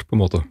 Et kart på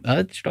en måte?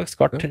 Et slags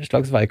kart, et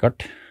slags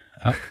veikart.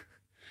 Ja.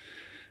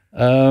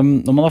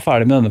 Når man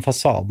ferdig med denne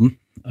fasaden,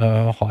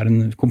 har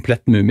en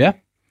komplett mumie,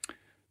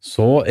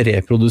 så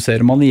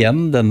reproduserer man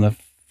igjen denne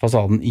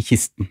fasaden i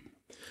kisten.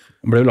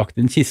 Den ble jo lagt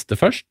i en kiste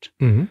først,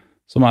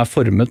 som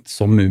formet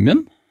som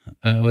mumien,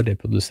 og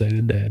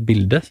reproduserer det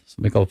bildet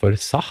som vi kaller for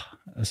sah,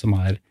 som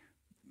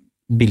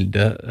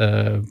bildet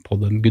på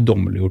den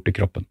guddommeliggjorte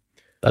kroppen.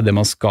 Det det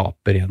man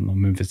skaper gjennom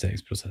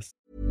mumifiseringsprosess.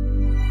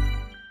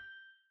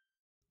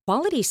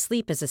 Quality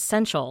sleep is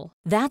essential.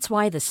 That's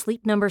why the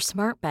Sleep Number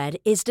Smart Bed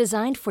is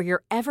designed for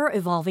your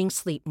ever-evolving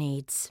sleep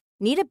needs.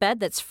 Need a bed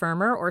that's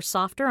firmer or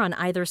softer on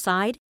either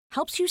side?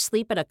 Helps you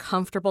sleep at a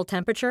comfortable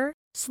temperature?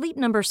 Sleep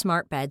Number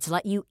Smart Beds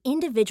let you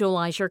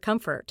individualize your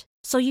comfort,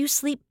 so you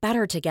sleep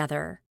better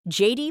together.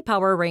 JD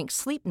Power ranks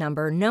Sleep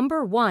Number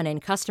number 1 in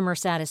customer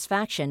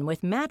satisfaction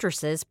with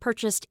mattresses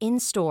purchased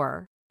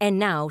in-store. And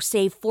now,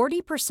 save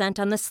 40%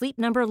 on the Sleep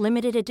Number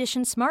Limited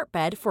Edition Smart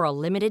Bed for a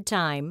limited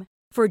time.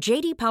 For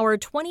JD Power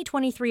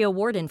 2023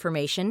 award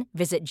information,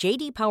 visit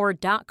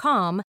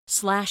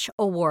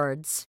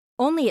jdpower.com/awards.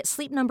 Only at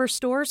Sleep Number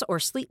stores or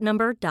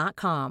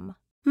sleepnumber.com.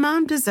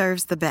 Mom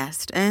deserves the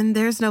best, and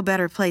there's no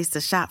better place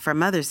to shop for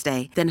Mother's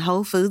Day than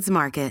Whole Foods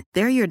Market.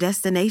 They're your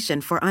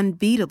destination for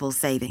unbeatable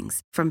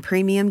savings, from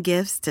premium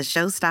gifts to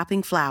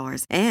show-stopping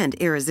flowers and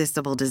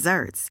irresistible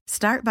desserts.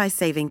 Start by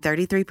saving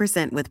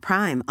 33% with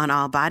Prime on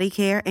all body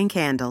care and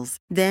candles.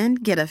 Then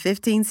get a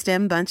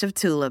 15-stem bunch of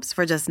tulips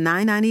for just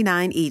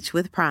 $9.99 each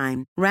with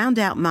Prime. Round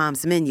out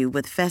Mom's menu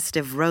with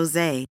festive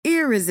rosé,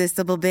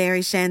 irresistible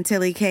berry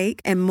chantilly cake,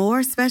 and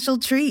more special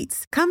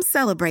treats. Come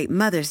celebrate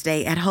Mother's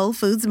Day at Whole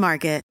Foods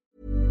Market.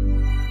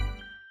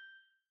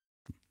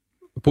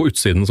 På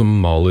utsiden som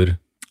maler.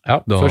 Ja,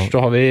 først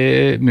så har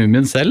vi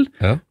mumien selv,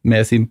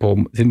 med sin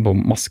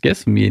maske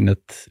som gir den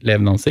et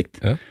levende ansikt.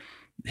 Ja.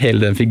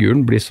 Hele den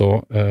figuren blir så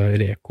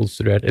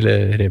rekonstruert,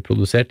 eller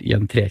reprodusert i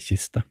en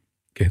trekiste.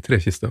 Ok,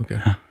 trekiste, ok.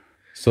 Ja.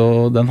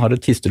 Så den har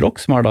et kistelokk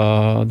som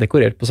da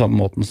dekorert på samme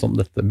måten som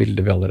dette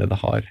bildet vi allerede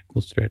har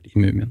konstruert i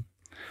mumien.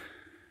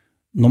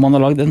 Når man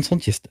har lagd en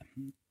sånn kiste,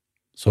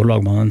 så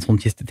lager man en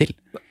sånn kiste til.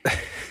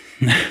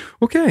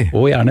 Ok.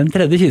 Og gjerne en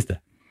tredje kiste.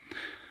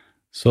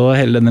 Så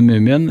hele denne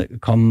mumien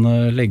kan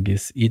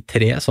legges i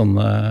 3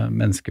 sånne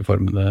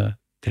menneskeformede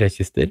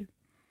trekister.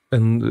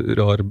 En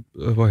rar,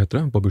 hva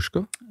heter det?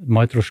 Babushka?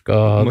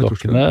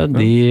 Matryoshka-dokkene,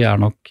 de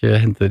nok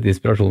hentet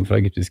inspirasjon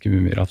fra egyptiske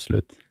mumier,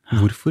 absolutt.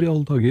 Hvorfor i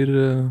alle dager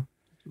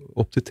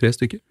opp til 3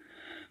 stykker?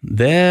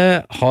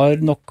 Det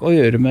har nok å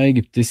gjøre med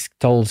egyptisk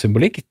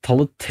tallsymbolikk.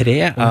 Tallet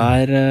 3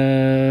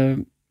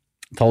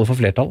 tallet for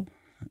flertall.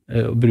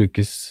 Og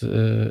brukes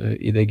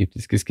i det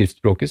egyptiske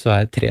skriftspråket,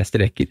 så 3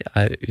 streker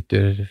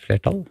utgjør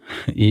flertall.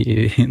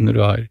 Når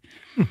du har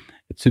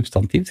et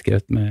substantiv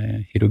skrevet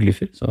med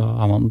hieroglyfer, så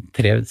har man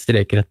 3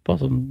 streker etterpå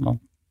som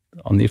man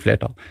angir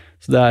flertall.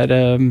 Så det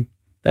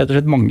rett og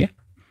slett mange.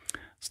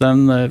 Så det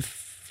en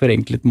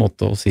forenklet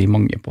måte å si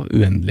mange på,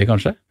 uendelig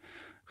kanskje.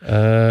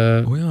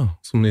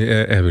 Som i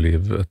evig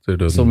liv etter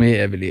døden. Som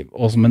i evig liv,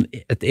 og som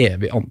et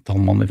evig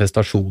antall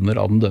manifestasjoner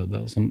av den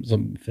døde,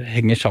 som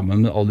henger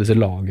sammen med alle disse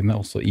lagene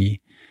også i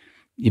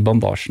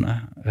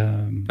bandasjene.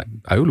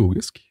 Det jo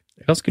logisk.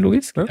 Ganske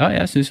logisk, ja,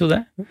 jeg synes jo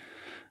det.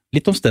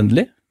 Litt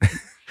omstendelig.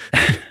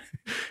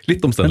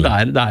 Litt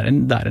omstendelig.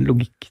 Men det en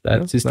logikk, det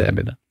et system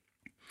i det.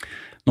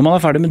 Når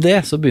man ferdig med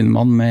det, så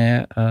begynner man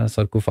med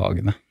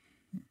sarkofagene.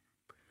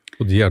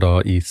 Og de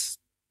da i stein?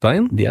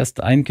 De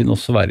stein, kunne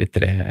også være i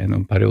tre i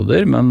noen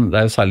perioder, men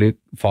det jo særlig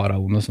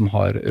faraoene som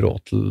har råd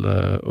til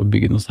å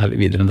bygge noe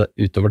særlig videre enn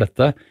utover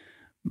dette.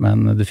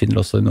 Men du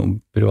finner også i noen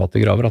private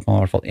graver at man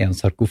har i hvert fall en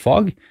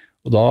sarkofag,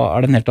 og da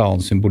det en helt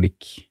annen symbolikk.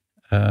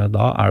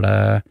 Da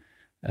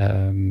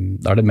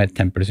det mer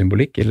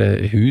tempelsymbolikk,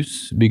 eller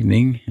hus,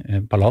 bygning,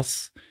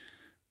 palass.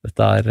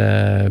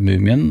 Dette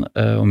mumien,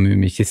 og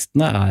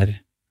mumiekistene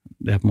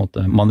det på en måte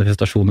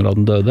manifestasjoner av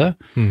den døde.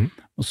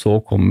 Og så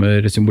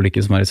kommer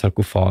symbolikken som i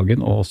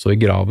sarkofagen, og også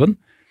i graven,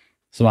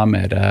 som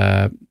mer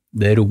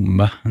det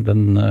rommet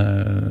den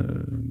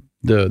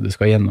døde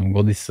skal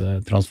gjennomgå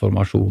disse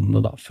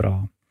transformasjonene da, fra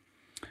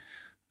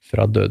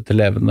død til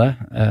levende.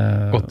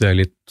 Og det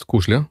litt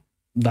koselig, ja?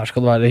 Der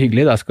skal det være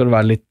hyggelig, der skal det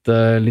være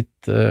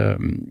litt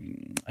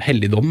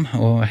helligdom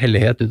og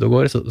hellighet ute og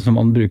går, så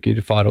man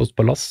bruker faraos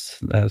palass,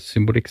 det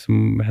symbolikk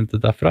som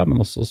hentet derfra,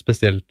 men også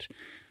spesielt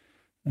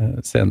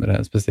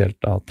senere, spesielt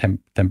av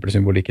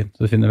tempelsymbolikken.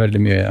 Så du finner veldig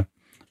mye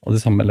av de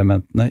samme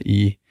elementene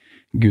i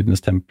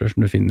gudenes templer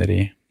som du finner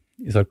i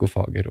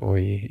sarkofager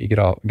og i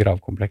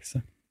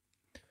gravkomplekset.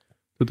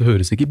 Det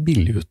høres ikke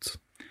billig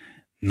ut.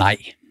 Nei,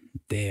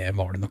 det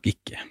var det nok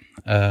ikke.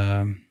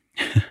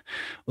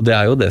 Og det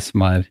jo det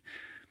som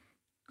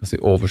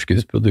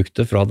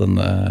overskuddsproduktet fra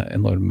denne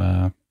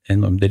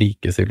enormt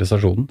rike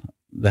sivilisasjonen.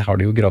 Det har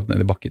de jo gravd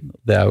ned i bakken.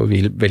 Det jo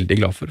vi veldig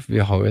glad for vi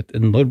har jo et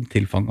enormt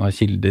tilfang av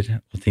kilder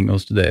og ting å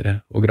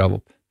studere og grave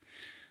opp.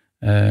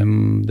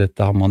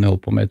 Dette har man jo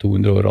holdt på med i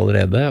 200 år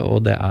allerede,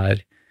 og det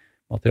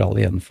materiale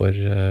igjen for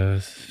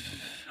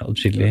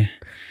adskillig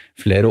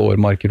flere år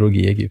med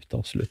arkeologi i Egypt,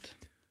 absolutt.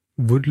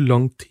 Hvor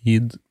lang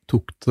tid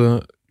tok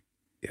det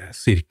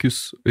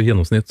sirkus i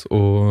gjennomsnitt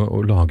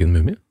å lage en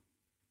mumie?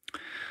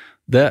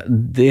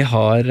 De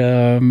har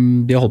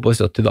holdt på i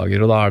 70 dager,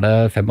 og da er det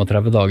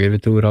 35 dager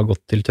vi tror har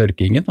gått til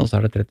tørkingen, og så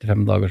er det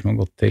 35 dager som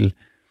har gått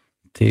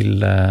til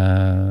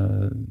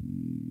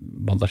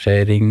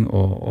bandasjering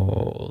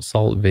og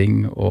salving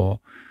og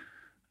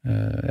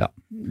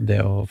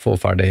det å få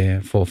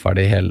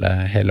ferdig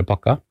hele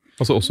pakka.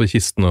 Altså også i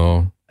kistene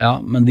og... Ja,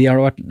 men de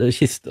har vært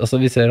altså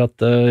vi ser at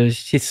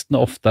kistene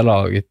ofte er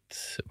laget,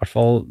 i hvert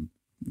fall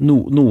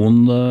noen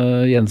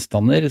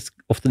gjenstander,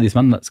 ofte de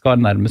som skal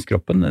være nærmest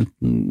kroppen, en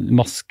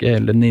maske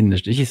eller den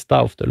innerste kista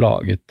er ofte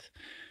laget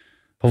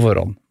på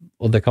forhånd.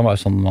 Og det kan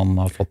være sånn man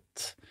har fått,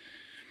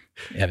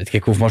 jeg vet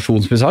ikke,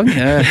 konfirmasjonspresang. Nei,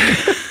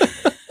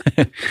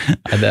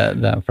 det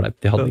er flaut.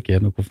 De hadde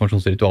ikke noen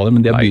konfirmasjonsritualer,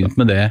 men de har begynt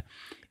med det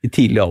i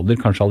tidlig alder,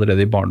 kanskje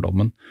allerede i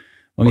barndommen.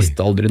 Man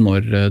visste aldri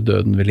når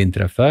døden ville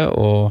inntreffe,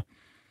 og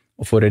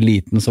for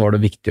eliten så var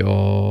det viktig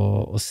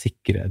å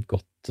sikre et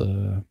godt,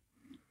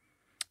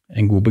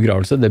 en god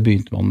begravelse. Det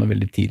begynte man med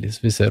veldig tidlig,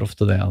 så vi ser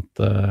ofte det at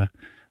i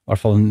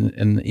hvert fall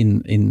en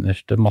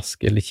innerste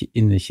maske eller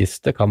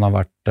innekiste kan ha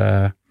vært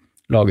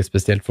laget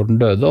spesielt for den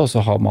døde, og så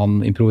har man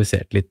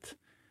improvisert litt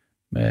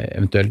med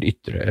eventuelt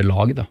ytre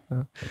lag da.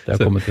 Det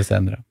har kommet til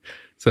senere.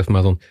 Se for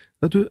meg sånn,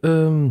 du,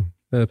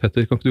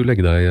 Petter, kan ikke du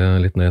legge deg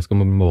litt ned, jeg skal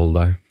måle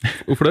deg.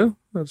 Hvorfor det?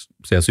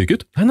 Ser jeg syk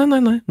ut?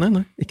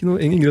 Nei, ikke noe,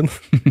 ingen grunn.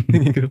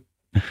 Ingen grunn.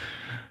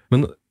 Men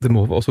det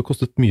må også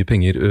kostet mye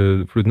penger,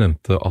 for du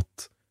nevnte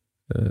at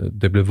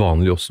det ble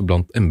vanlig også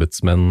blant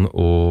embetsmenn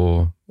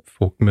og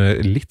folk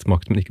med litt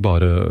makt, men ikke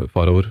bare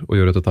faraoer, å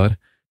gjøre dette her.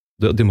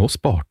 De må ha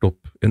spart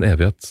opp en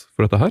evighet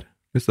for dette her,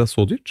 hvis det er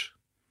så dyrt?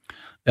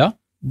 Ja,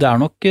 det er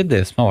nok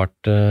det som har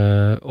vært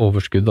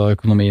overskudd av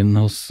økonomien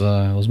hos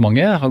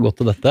mange, har gått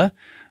til dette.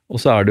 Og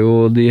så er det jo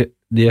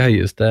de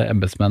høyeste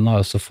embetsmennene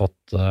har også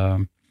fått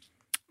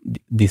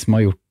de som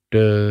har gjort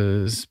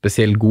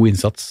spesielt god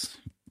innsats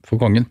for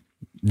kongen,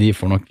 de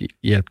får nok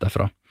hjelp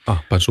derfra.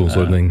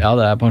 Pensjonsordning. Ja,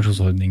 det er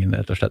pensjonsordningen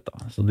rett og slett da.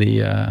 Så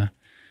de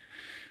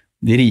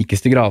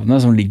rikeste gravene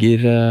som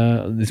ligger,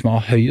 de som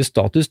har høy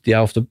status, de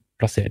er ofte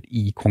plassert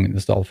i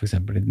kongenes dal, for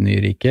eksempel i det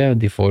nye riket.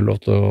 De får lov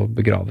til å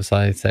begrave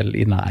seg selv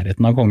i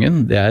nærheten av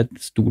kongen. Det er et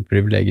stort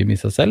privilegium i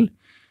seg selv.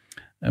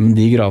 Men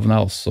de gravene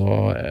er også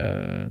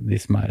de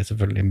som er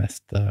selvfølgelig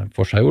mest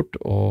forseggjort,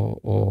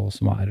 og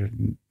som er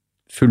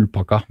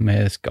fullpakka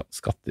med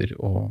skatter.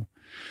 Og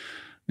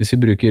hvis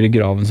vi bruker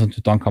graven som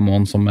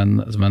Tutankhamon som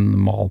en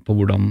mal på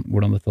hvordan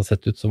dette har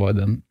sett ut, så var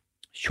den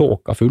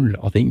tjåka full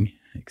av ting.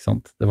 Ikke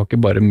sant? Det var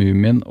ikke bare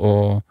mumien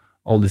og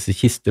alle disse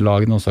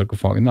kistelagene og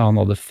sarkofagene.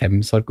 Han hadde 5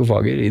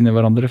 sarkofager inni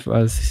hverandre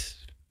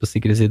på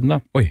sikre siden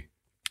da. Oi.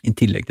 I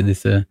tillegg til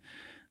disse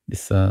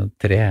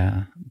tre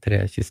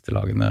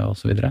kistelagene og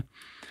så videre.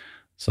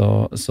 Så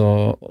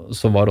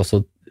var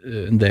også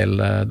en del,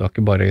 det var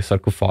ikke bare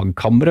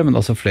sarkofagkamre, men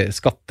altså flere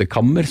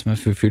skattekammer som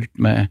er fylt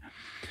med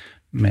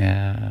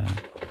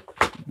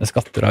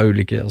skatter av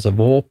ulike, altså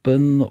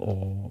våpen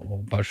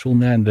og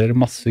personlige eiendeler,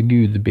 masse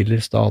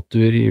gudebilder,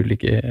 statuer i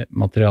ulike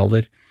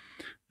materialer,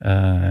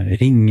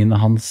 ringene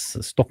hans,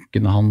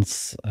 stokkene hans,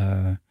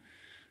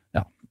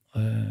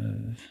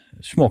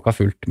 småka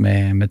fullt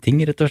med ting,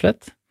 rett og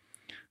slett.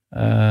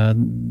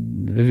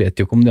 Vi vet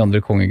jo ikke om de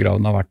andre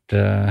kongegravene har vært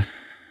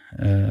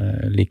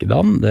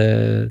likedan.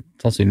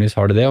 Sannsynligvis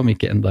har det, om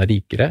ikke enda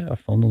rikere, i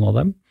hvert fall noen av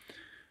dem.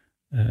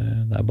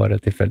 Det er bare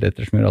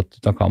tilfeldigheter som gjør at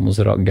Tutankhamons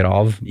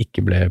grav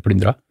ikke ble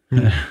plyndret.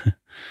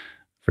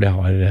 For det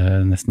har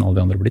nesten alle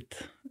de andre blitt,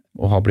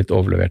 og har blitt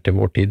overlevert til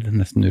vår tid,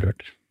 nesten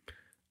urørt.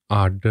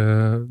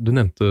 Du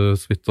nevnte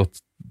så vidt at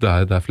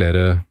det er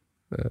flere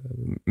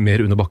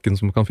mer under bakken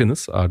som kan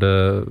finnes. Er det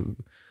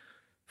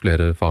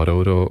flere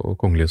faraoer og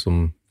kongelige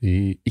som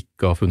de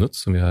ikke har funnet,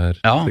 som vi er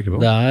sikre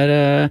på? Ja,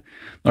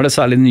 nå er det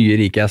særlig nye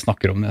rike jeg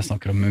snakker om når jeg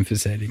snakker om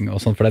mumifisering og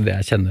sånt, for det er det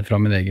jeg kjenner fra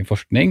min egen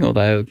forskning, og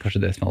det er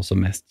kanskje det som er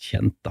også mest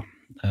kjent da,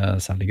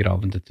 særlig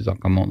graven til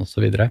Tutankhamon og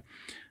så videre.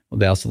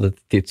 Og det er altså dette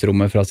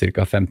tidsrommet fra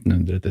ca.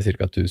 1500 til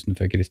ca. 1000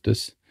 før Kristus.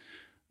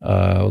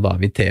 Og da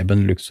er vi i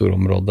Theben,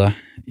 Luxor-området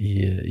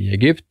i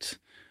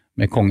Egypt,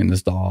 med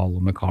Kongenes dal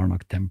og med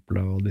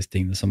Karnak-tempelet og disse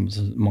tingene som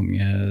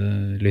mange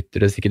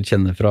lyttere sikkert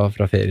kjenner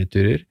fra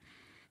ferieturer.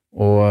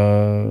 Og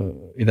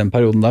i den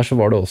perioden der så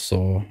var det også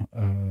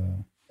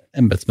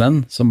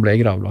embetsmenn som ble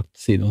gravlagt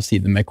side om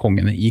side med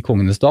kongene i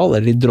Kongenes dal,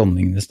 eller i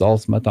Dronningenes dal,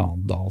 som er et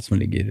annet dal som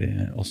ligger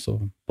også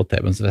på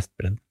Thebens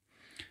vestbredd.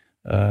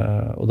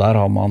 Og der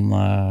har man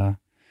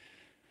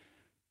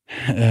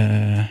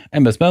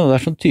embetsmenn, og det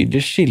er sånn tydelig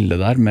skille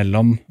der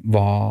mellom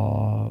hva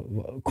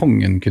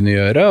kongen kunne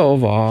gjøre, og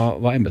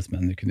hva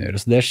embetsmennene kunne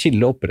gjøre. Så det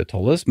skillet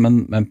opprettholdes,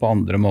 men på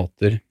andre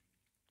måter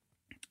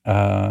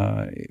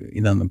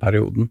i denne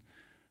perioden.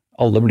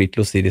 Alle blir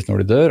til Osiris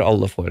når de dør,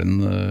 alle får en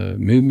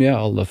mumie,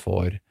 alle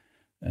får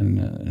en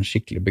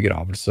skikkelig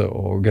begravelse,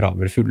 og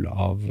graver fulle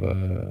av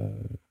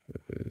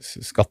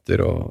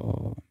skatter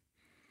og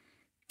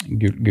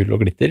gull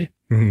og glitter.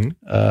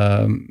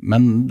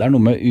 Men det er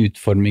noe med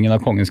utformingen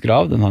av kongens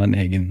grav. Den har en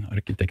egen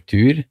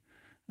arkitektur.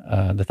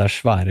 Dette er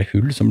svære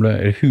huler som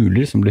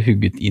ble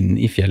hugget inn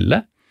i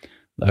fjellet,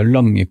 Det jo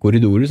lange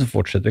korridorer som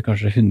fortsetter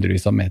kanskje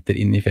hundrevis av meter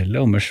inn i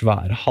fjellet, og med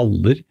svære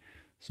haller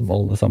som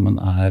alle sammen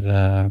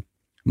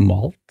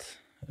malt.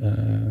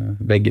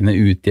 Veggene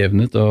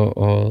utjevnet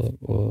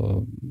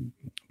og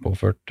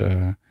påført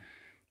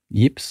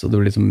gips, og det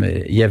var liksom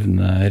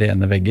jevne,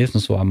 rene vegger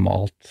som så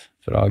malt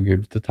fra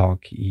gulv til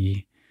tak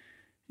i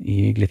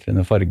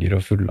glitrende farger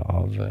og fulle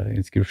av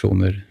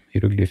inskripsjoner,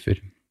 hieroglyfer.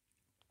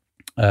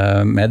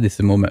 Med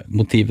disse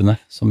motivene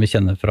som vi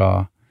kjenner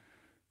fra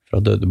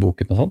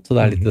dødeboken og sånt, så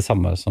det litt det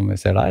samme som vi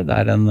ser der. Det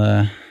en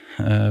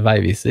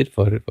veiviser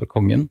for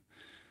kongen,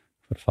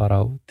 for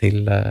farao, til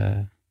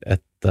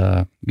et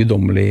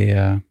guddommelig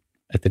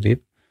etterliv.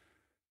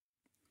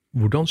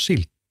 Hvordan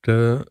skilte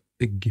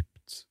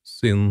Egypt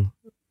sin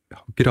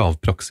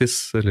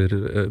gravpraksis, eller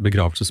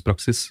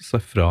begravelsespraksis,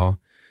 seg fra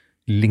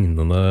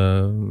lignende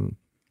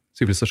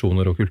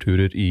sivilisasjoner og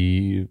kulturer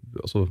i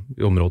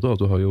området?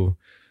 Du har jo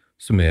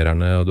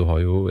sumererne, og du har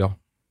jo,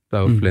 det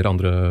jo flere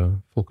andre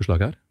folkeslag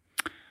her.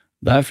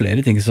 Det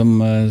flere ting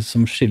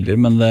som skiller,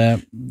 men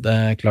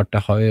det klart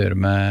det har å gjøre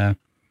med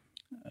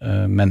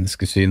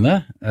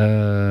menneskesynet,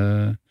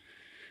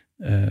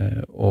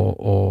 og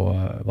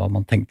hva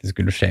man tenkte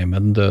skulle skje med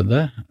den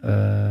døde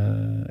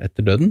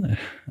etter døden.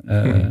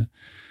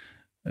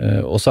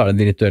 Og så det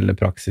de rituelle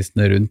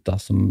praksisene rundt da,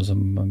 som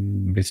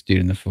blir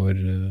styrende for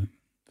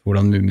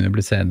hvordan mumiene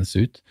blir seende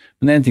ut.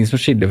 Men en ting som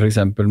skiller for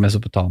eksempel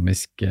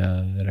mesopotamisk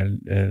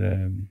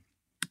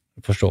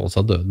forståelse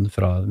av døden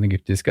fra den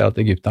egyptiske, at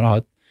egypterne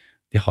har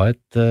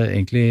et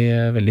egentlig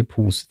veldig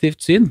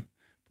positivt syn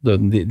på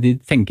døden. De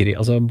tenker,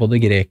 altså både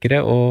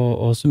grekere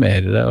og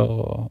sumerere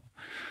og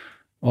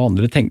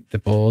andre tenkte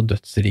på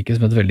dødsriket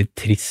som et veldig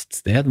trist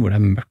sted, hvor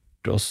det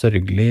mørkt og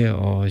sørgelig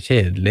og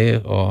kjedelig,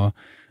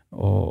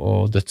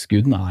 og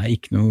dødsguden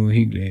ikke noe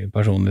hyggelig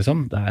person, liksom.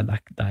 Det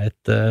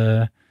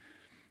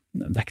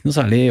ikke noe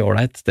særlig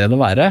ordentlig sted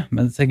å være,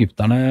 mens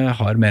egypterne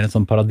har mer en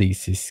sånn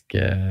paradisisk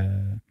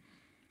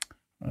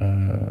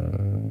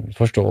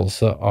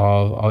forståelse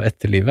av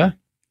etterlivet.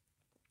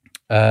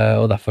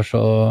 Og derfor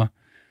så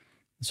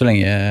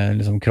lenge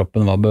liksom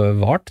kroppen var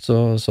bevart,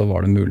 så var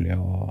det mulig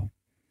å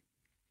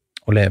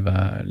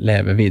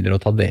leve videre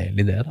og ta del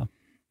i det da.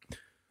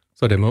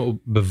 Så det med å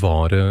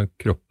bevare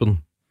kroppen?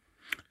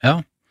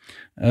 Ja,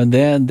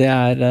 det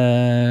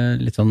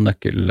litt sånn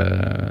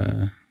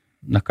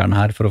nøkkelen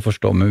her for å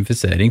forstå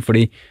mumifisering,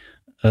 fordi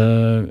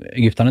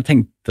egypterne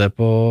tenkte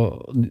på,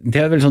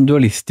 det veldig sånn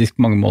dualistisk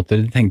på mange måter,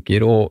 de tenker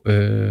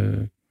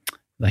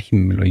det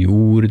himmel og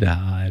jord, det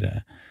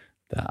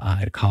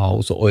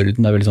kaos og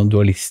orden, det veldig sånn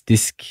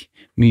dualistisk,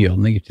 mye av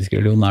den egyptiske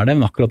religionen det,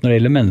 men akkurat når det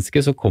gjelder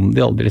mennesker, så kom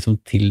de aldri liksom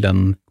til den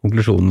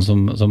konklusjonen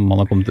som man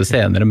har kommet til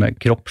senere med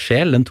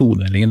kropp-sjel, den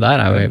todelingen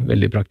der jo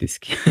veldig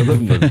praktisk.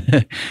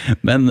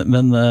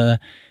 Men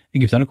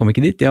egypterne kom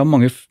ikke dit, de har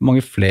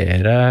mange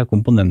flere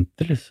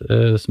komponenter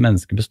som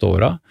mennesker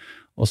består av,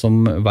 og som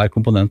hver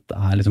komponent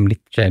liksom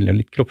litt sjelig og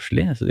litt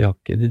kroppslig, så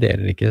de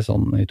deler ikke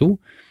sånn i to.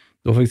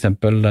 Og for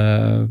eksempel,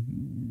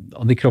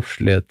 av de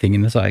kroppslige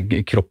tingene, så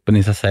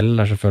kroppen i seg selv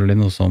selvfølgelig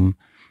noe som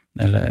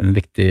en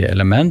viktig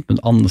element, men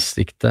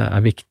ansiktet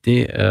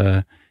viktig,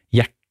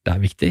 hjertet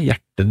viktig.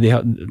 Hjertet,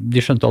 de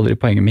skjønte aldri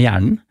poenget med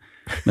hjernen,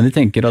 men de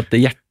tenker at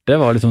hjertet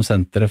var liksom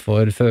senteret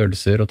for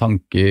følelser og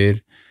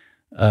tanker,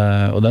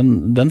 og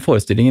den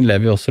forestillingen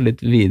lever jo også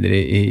litt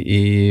videre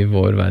i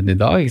vår verden i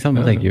dag, ikke sant?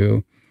 Man tenker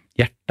jo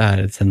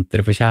hjertet et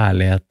senter for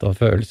kjærlighet og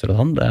følelser og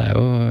sånn, det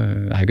jo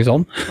ikke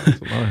sånn.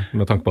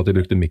 Med tanke på at de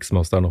brukte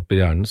mixmasteren opp i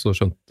hjernen, så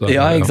skjønte...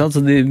 Ja, ikke sant,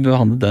 så de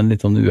behandlet den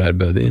litt sånn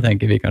uærbødig,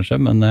 tenker vi kanskje,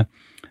 men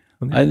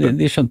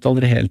de skjønte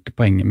aldri helt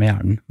poenget med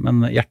hjernen,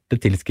 men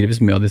hjertet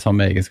tilskrives mye av de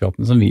samme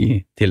egenskapene som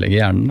vi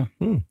tillegger hjernen.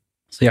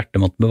 Så hjertet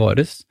måtte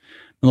bevares.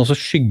 Men også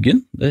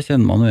skyggen, det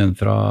kjenner man jo igjen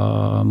fra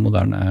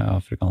moderne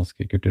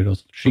afrikanske kulturer.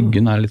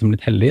 Skyggen liksom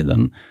litt hellig,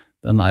 den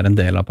en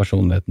del av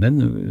personligheten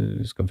din. Du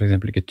skal for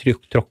eksempel ikke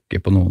tråkke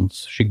på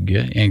noens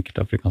skygge i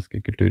enkelte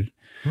afrikanske kulturer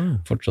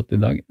fortsatt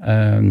i dag.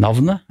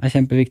 Navnet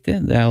kjempeviktig.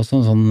 Det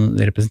også en sånn,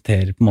 det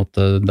representerer på en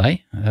måte deg,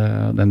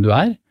 den du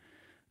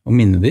og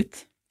minnet ditt.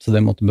 Så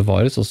det måtte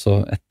bevares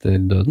også etter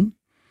døden.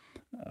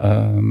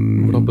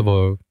 Hvordan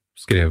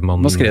skrev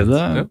man? Man skrev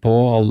det på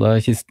alle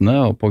kistene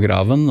og på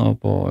graven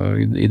og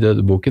i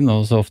dødeboken,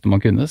 og så ofte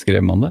man kunne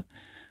skrev man det.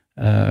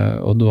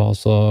 Og du var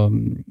også,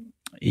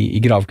 i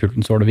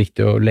gravkulten så var det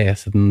viktig å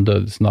lese den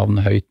dødes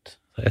navn høyt.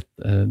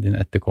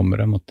 Dine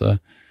etterkommere måtte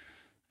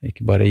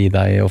ikke bare gi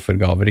deg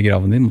offergaver i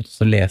graven din, måtte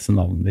også lese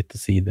navnet ditt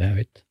og si det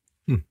høyt.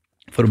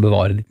 For å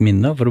bevare ditt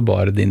minne og for å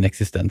bevare din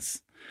eksistens.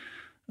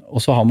 Og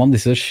så har man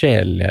disse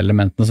sjelelige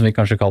elementene som vi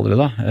kanskje kaller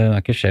det da. Det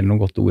ikke sjel noe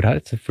godt ord her,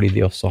 fordi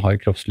de også har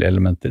kroppslige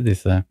elementer,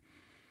 disse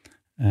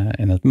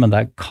enhetene. Men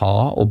det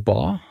ka og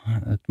ba,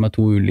 med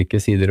to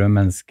ulike sider av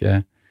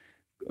mennesket.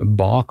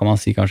 Ba kan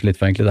man si kanskje litt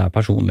for enkelt, det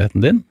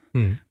personligheten din.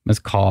 Mens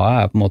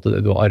ka på en måte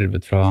det du har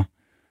arvet fra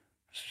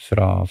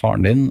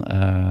faren din.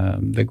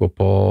 Det går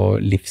på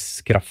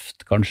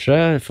livskraft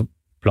kanskje,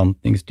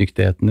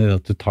 forplantningsdyktigheten i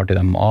at du tar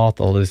til deg mat,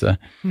 alle disse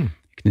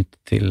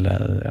knyttet til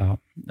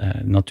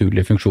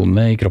naturlige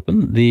funksjonene i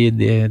kroppen, det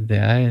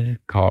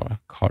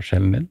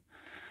ka-sjelen din.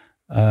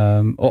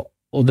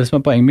 Og det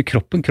som poenget med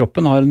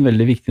kroppen har en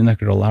veldig viktig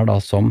nøkkelrolle her da,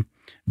 som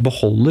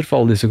beholder for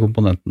alle disse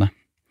komponentene.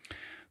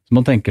 Så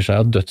man tenker seg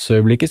at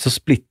dødsøyeblikket så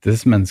splittes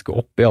mennesket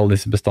opp i alle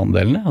disse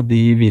bestanddelene, og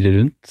de virrer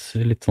rundt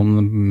litt sånn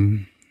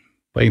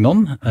på egen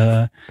hånd.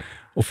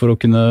 Og for å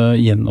kunne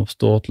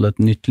gjenoppstå til et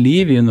nytt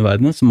liv i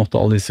underverdenen, så måtte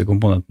alle disse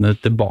komponentene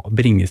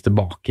bringes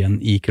tilbake igjen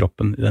i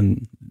kroppen, den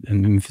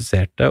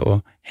mumifiserte og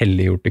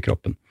helliggjorte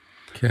kroppen.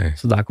 Okay.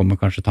 Så der kommer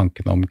kanskje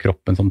tanken om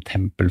kroppen som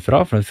tempel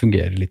fra, for det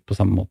fungerer litt på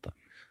samme måte.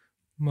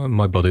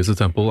 My body is a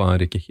temple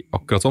ikke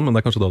akkurat sånn, men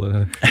det kanskje da det...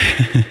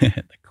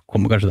 Det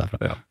kommer kanskje derfra.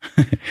 Ja.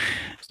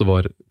 Så det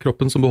var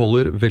kroppen som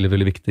beholder, veldig,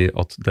 veldig viktig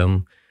at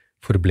den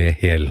forble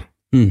hel.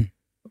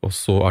 Og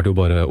så det jo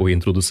bare å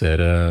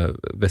introdusere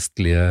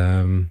vestlige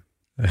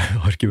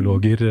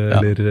arkeologer,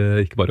 eller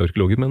ikke bare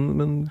arkeologer,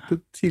 men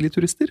tidlige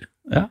turister.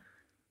 Ja.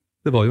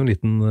 Det var jo en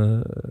liten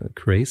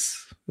craze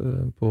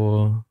på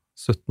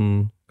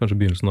kanskje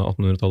begynnelsen av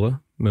 1800-tallet,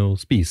 med å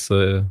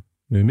spise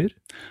mumier.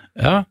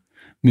 Ja,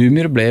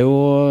 mumier ble jo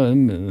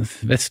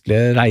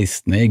vestlige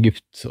reisende i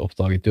Egypt,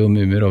 oppdaget jo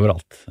mumier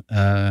overalt.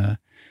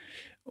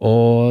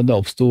 Og det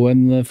oppstod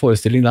en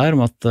forestilling der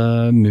om at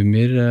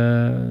mumier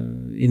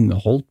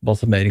inneholdt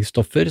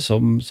balsameringsstoffer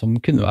som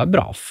kunne være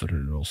bra for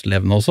oss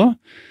levende også.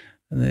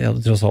 De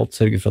hadde tross alt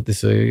sørget for at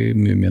disse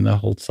mumiene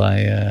holdt seg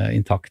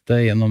intakte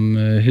gjennom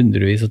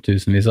hundrevis og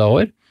tusenvis av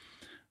år.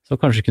 Så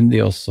kanskje kunne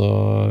de også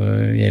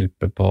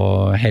hjelpe på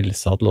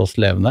helsa til oss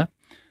levende.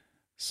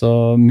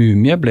 Så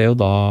mumie ble jo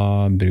da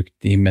brukt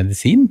i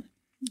medisin.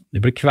 De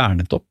ble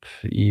kvernet opp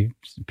i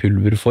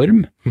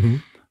pulverform,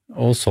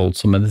 og solgt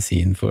som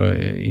medisin for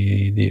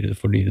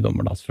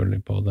dyredommer da,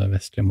 selvfølgelig på det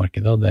vestlige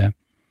markedet. Og det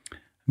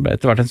ble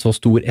etter hvert en så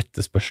stor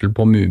etterspørsel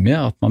på mumie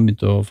at man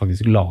begynte å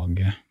faktisk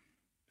lage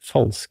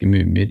falske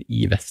mumier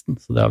i Vesten.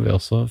 Så det har vi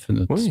også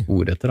funnet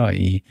spor etter da,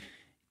 i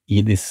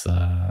disse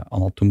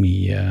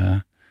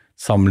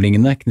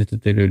anatomisamlingene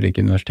knyttet til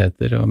ulike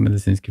universiteter og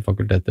medisinske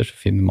fakulteter. Så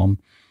finner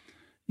man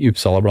i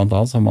Uppsala blant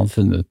annet, så har man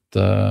funnet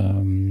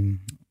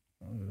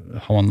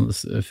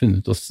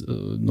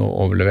nå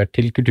overlevert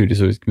til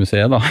Kulturhistorisk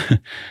museet da,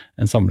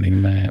 en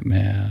samling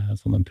med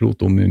sånne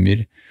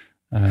protomumier,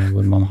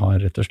 hvor man har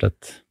rett og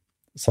slett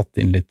satt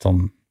inn litt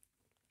sånn,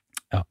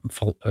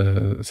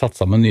 satt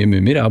sammen nye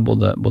mumier,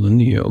 både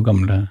nye og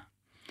gamle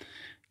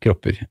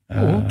kropper.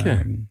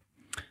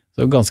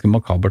 Så ganske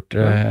makabert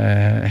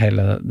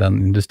hele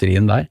den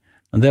industrien der,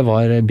 men det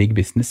var big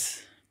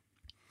business.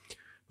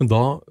 Men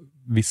da,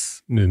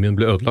 hvis mumien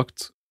ble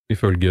ødelagt,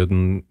 ifølge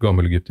den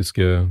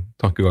gammelegyptiske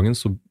tankegangen,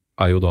 så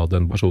jo da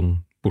den personen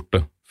borte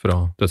fra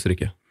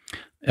dødsriket.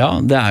 Ja,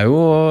 det jo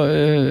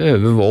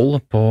øve vold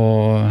på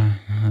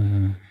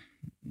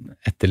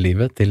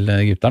etterlivet til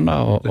egypteren da,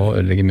 og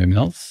ødelegge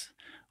mumien hans.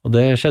 Og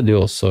det skjedde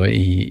jo også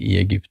i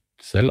Egypt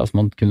selv, altså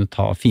man kunne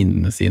ta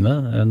fiendene sine.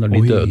 Når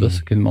de døde,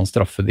 så kunne man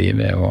straffe de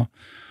ved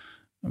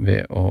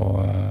å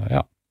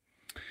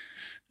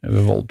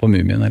vold på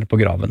mumien eller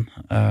på graven.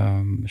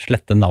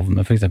 Slette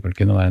navnet for eksempel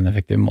kunne være en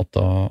effektiv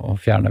måte å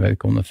fjerne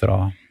vedkommende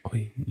fra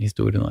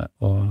historien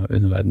og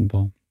underverden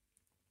på.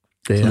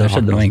 Så det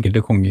skjedde med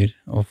enkelte konger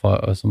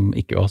som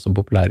ikke var så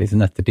populære i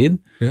sin ettertid,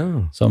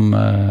 som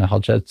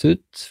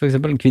Hatshepsut, for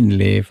eksempel en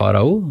kvinnelig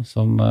farao,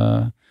 som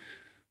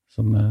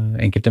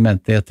enkelte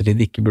mente i ettertid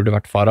ikke burde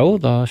vært farao.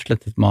 Da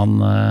slettet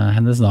man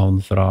hennes navn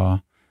fra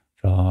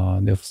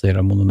de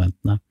offisielle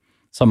monumentene.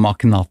 Samme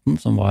Akhenaten,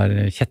 som var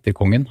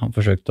kjetterkongen, han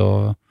forsøkte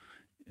å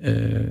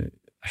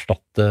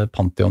erstatte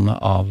pantheonet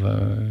av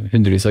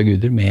hundrevis av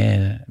guder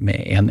med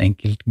en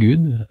enkelt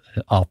gud,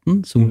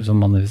 Aten, som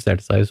manifesterte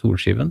seg i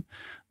solskiven.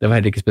 Det var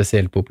heller ikke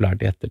spesielt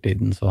populært i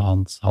ettertiden, så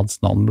hans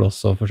navn ble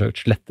også forsøkt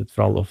slettet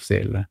fra alle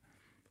offisielle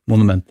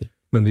monumenter.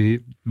 Men vi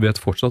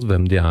vet fortsatt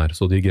hvem de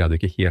så de greide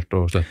ikke helt å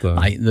slette...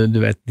 Nei, du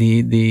vet,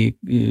 de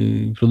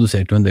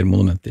produserte jo en del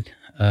monumenter.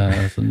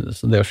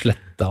 Så det å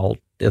slette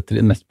alt,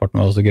 etter mesteparten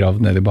var også gravd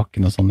ned i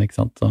bakken og sånn, ikke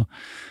sant?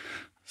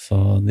 Så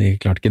de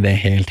klarte ikke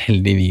det helt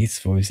heldigvis,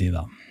 får vi si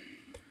da.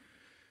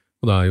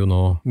 Og det jo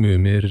nå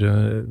mumier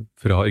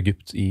fra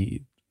Egypt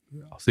i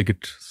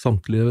sikkert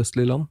samtlige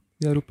vestlige land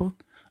i Europa?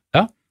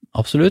 Ja,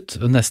 absolutt.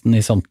 Nesten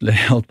i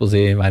samtlige, holdt på å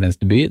si, hver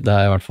eneste by. Det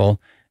i hvert fall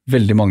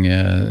veldig mange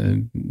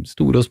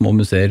store og små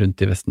museer rundt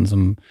i Vesten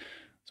som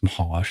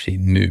har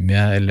sin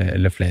mumie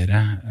eller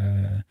flere.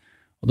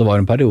 Og det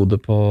var en periode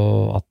på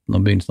 18-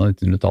 og begynnelsen av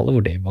 1900-tallet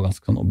hvor det var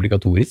ganske sånn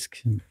obligatorisk.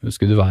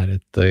 Skulle du være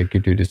et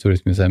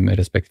kulturhistorisk museum med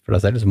respekt for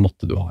deg selv, så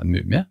måtte du ha en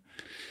mumie.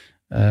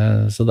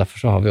 Så derfor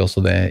så har vi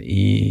også det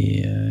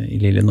i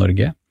lille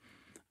Norge.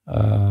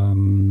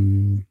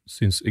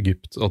 Syns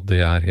Egypt at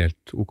det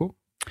helt ok?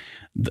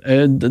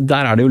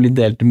 Der det jo litt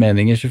delte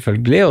meninger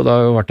selvfølgelig, og det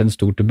har jo vært en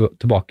stor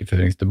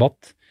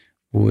tilbakeføringsdebatt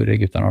hvor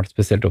egypterne har vært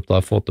spesielt opptatt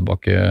av å få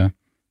tilbake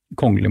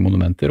kongelige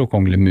monumenter og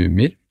kongelige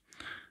mumier.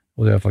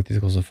 Og de har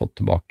faktisk også fått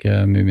tilbake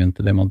mumien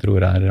til det man tror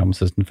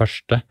Ramses den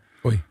første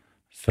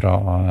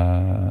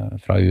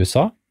fra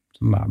USA,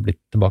 som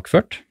blitt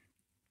tilbakeført.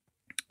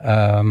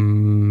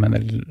 Men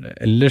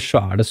ellers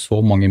så det så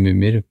mange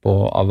mumier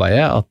på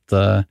avveie at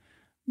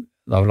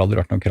det har vel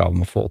aldri vært noen krav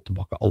om å få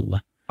tilbake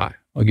alle. Nei.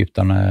 Og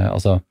egypterne,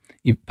 altså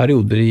i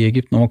perioder i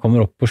Egypt, når man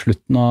kommer opp på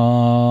slutten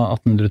av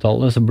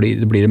 1800-tallet, så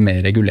blir det mer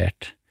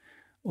regulert.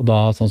 Og da,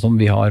 sånn som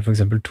vi har for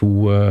eksempel 2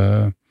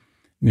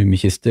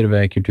 mumikister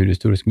ved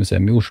Kulturhistorisk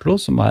museum i Oslo,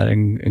 som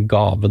en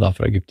gave da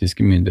fra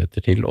egyptiske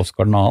myndigheter til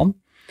Oscar II.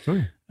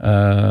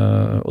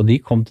 Og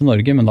de kom til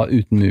Norge, men da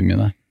uten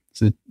mumiene.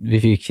 Så vi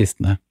fikk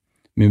kistene.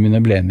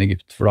 Mumiene ble igjen i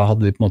Egypt, for da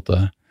hadde de på en måte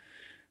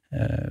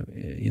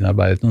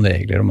innarbeidet noen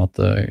regler om at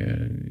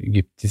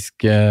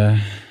egyptiske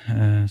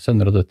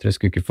sønner og døtre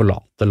skulle ikke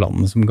forlate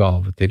landet som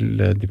gave til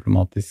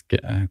diplomatiske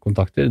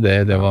kontakter.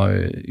 Det var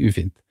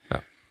ufint. Ja.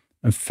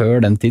 Men før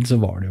den tid så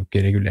var det jo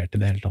ikke regulert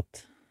i det hele tatt.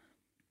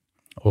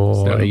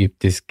 Og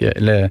egyptiske,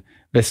 eller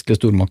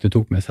vestlige stormakter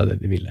tok med seg det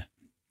de ville.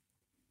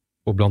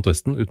 Og blant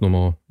Vesten, utenom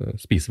å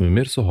spise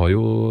mumier, så har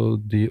jo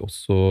de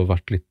også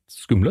vært litt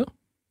skumle,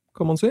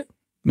 kan man si.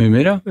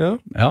 Mumier, ja.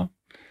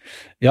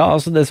 Ja,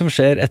 altså det som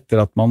skjer etter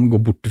at man går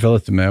bort fra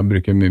dette med å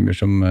bruke mumier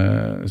som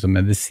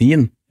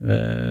medisin,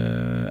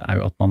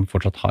 jo at man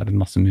fortsatt har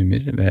en masse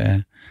mumier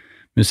ved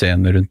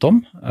museene rundt om.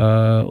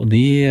 Og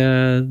de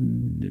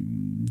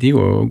går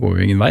jo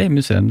ingen vei.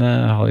 Museene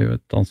har jo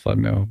et ansvar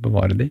med å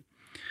bevare de.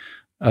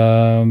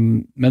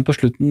 Men på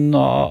slutten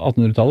av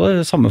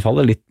 1800-tallet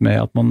sammenfaller litt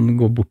med at man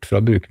går bort fra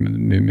å bruke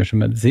mumier som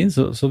medisin,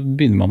 så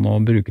begynner man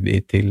å bruke de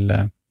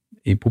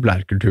i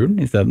populærkulturen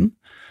i stedet.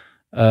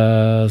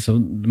 Så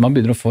man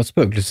begynner å få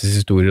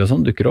spøkelseshistorier og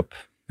sånn dukker opp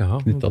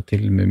knyttet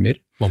til mumier.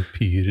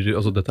 Vampyrer,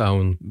 altså dette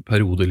jo en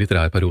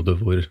litterær periode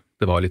hvor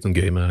det var litt sånn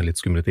gøy med litt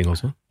skumle ting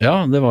også.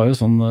 Ja, det var jo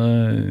sånn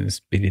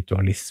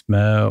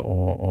spiritualisme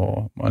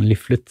og man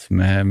liflet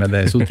med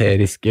det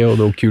esoteriske og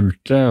det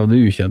okkulte og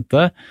det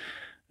ukjente.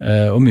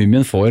 Og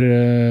mumien får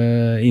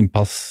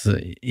innpass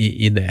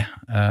i det.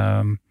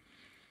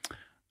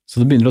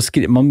 Så man begynner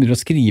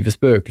å skrive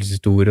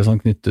spøkelseshistorier sånn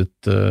knyttet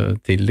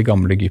til det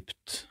gamle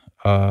Egypt.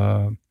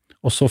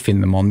 Og så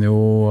finner man jo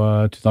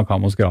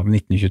Tutankhamons grav i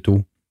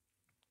 1922.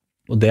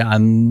 Og det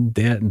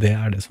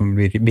det som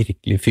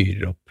virkelig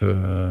fyrer opp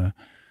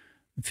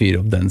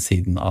den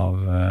siden av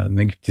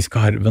den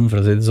egyptiske arven, for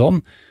å si det sånn.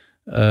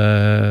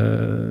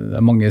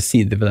 Det mange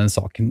sider ved den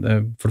saken.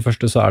 For det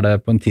første så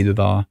det på en tid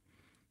da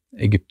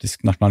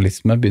egyptisk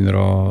nasjonalisme begynner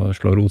å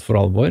slå rot for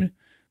alvor.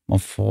 Man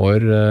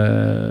får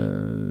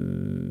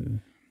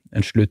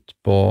en slutt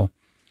på,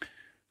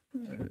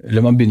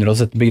 eller man begynner å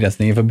sette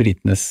begrensninger for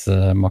britenes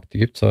makt i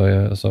Egypt, så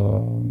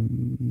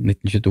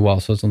 1922 var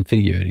altså et sånt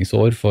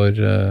frigjøringsår for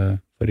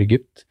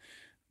Egypt,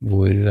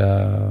 hvor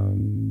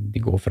de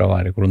går fra å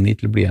være koloni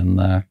til å bli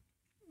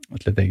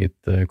et eget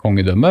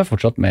kongedømme,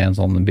 fortsatt med en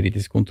sånn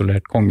britisk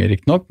kontrollert konge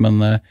riktignok,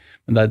 men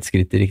det et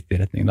skritt i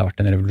riktig retning. Det har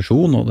vært en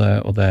revolusjon,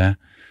 og det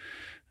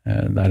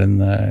en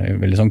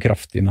veldig sånn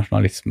kraftig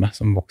nasjonalisme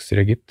som vokser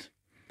i Egypt.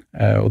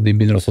 Og de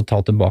begynner også å ta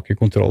tilbake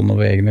kontrollen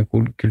over egne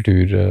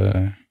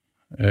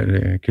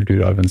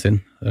kulturarven sin.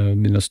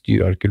 Begynner å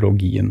styre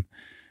arkeologien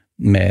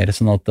mer,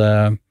 sånn at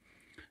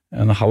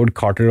Howard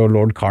Carter og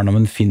lord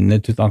Carnarvon finner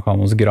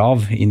Tutankhamons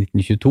grav i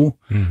 1922.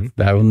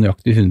 Det jo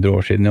nøyaktig 100 år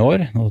siden i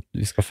år, og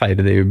vi skal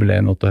feire det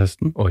jubileet nå til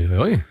høsten. Oi.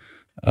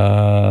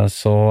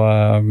 Så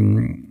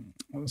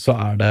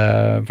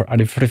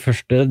de for det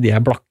første, de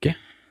blakke.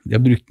 De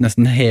har brukt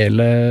nesten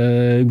hele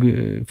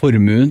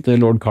formuen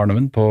til lord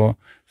Carnarvon på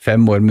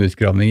 5 år med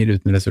utgravninger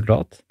uten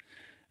resultat.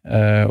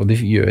 Og de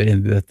gjør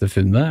endelig dette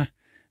funnet,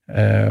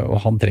 og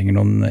han trenger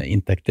noen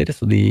inntekter,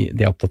 så de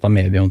opptatt av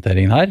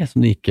mediehåndteringen her, som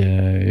de ikke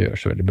gjør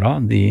så veldig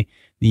bra. De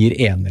gir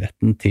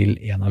eneretten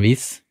til en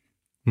avis.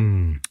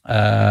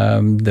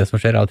 Det som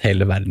skjer at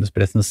hele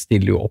verdenspressen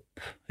stiller jo opp,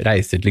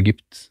 reiser til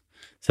Egypt,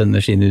 sender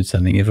sine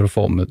utsendinger for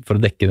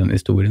å dekke den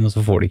historien, og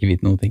så får de ikke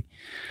vite noen ting.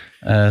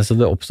 Så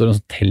det oppstår en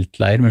sånn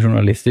teltleir med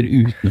journalister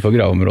utenfor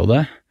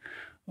gravområdet,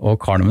 og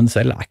Carnarvon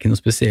selv ikke noen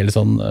spesiell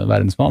sånn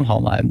verdensmann.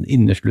 Han en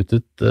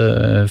innesluttet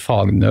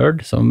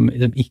fagnørd som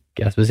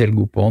ikke spesielt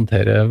god på å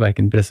håndtere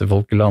hverken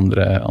pressefolk eller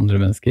andre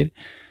mennesker.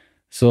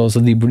 Så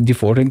de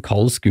får en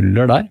kald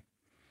skulder der.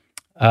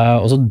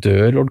 Og så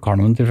dør lord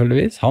Carnarvon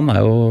tilfeldigvis. Han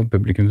jo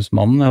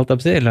publikumsmannen, holdt jeg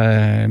på å si, eller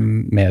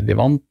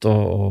medievant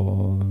og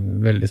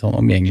veldig sånn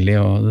omgjengelig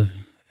og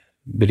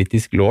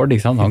britisk lord,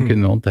 ikke sant? Han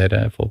kunne håndtere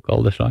folk av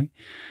alle slag.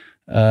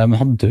 Men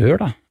han dør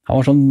da. Han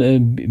var sånn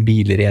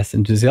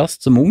bilrace-entusiast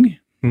som ung,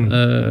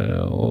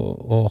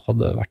 og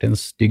hadde vært i en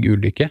stygg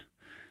ulykke.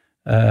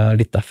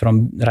 Litt derfor han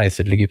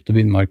reiser til Egypt og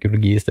begynner med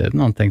arkeologi i stedet.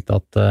 Han tenkte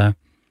at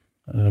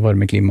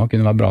varme klima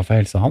kunne være bra for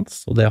helsa hans,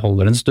 og det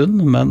holder en stund,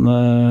 men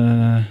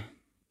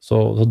så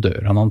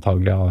dør han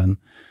antagelig av en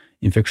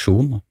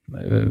infeksjon,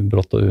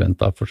 brått og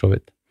uventet for så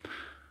vidt.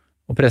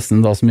 Og pressen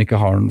da som ikke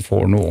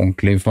får noe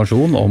ordentlig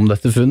informasjon om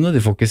dette funnet,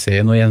 de får ikke se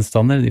noen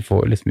gjenstander, de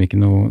får liksom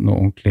ikke noen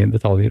ordentlige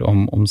detaljer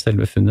om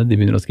selve funnet, de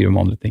begynner å skrive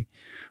om andre ting.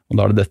 Og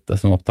da det dette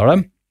som opptar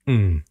dem.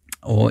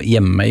 Og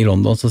hjemme i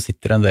London så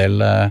sitter en del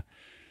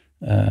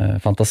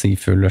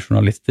fantasifulle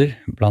journalister,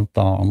 blant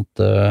annet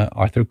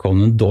Arthur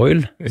Conan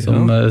Doyle,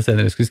 som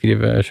senere skulle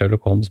skrive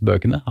Sherlock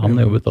Holmes-bøkene. Han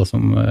jobbet da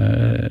som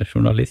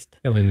journalist.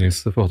 En av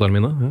yndlingsforfatterne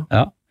mine,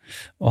 ja.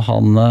 Og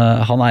han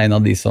en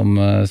av de som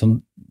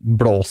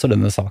blåser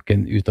denne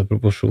saken ut av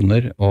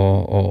proporsjoner,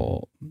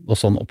 og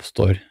sånn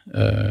oppstår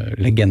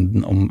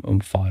legenden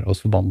om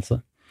faraos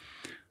forbannelse.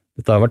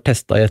 Dette har vært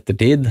testet i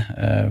ettertid,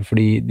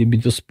 fordi de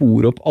begynte å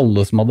spore opp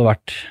alle som hadde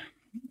vært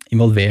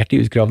involvert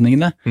i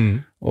utgravningene,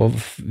 og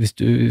hvis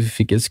du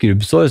fikk et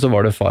skrubbsår, så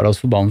var det faraos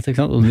forbannelse,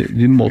 ikke sant? Og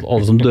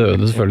alle som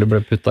døde selvfølgelig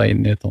ble puttet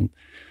inn i et sånt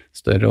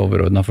større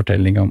overordnet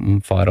fortelling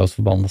om faraos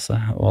forbannelse,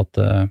 og at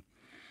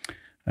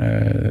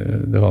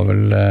det var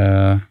vel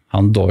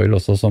han Doyle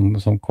også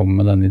som kom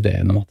med den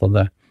ideen om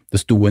at det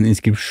sto en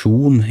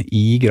inskripsjon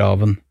i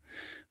graven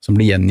som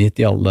ble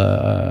gjengitt i alle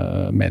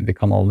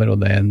mediekanaler,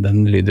 og den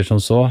lyder som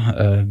så.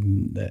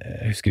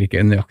 Jeg husker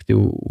ikke nøyaktig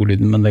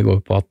ordlyden, men det går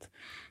på at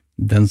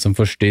den som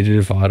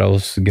forstyrrer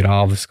faraos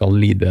grav skal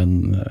lide en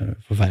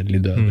forferdelig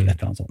død, eller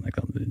et eller annet sånt.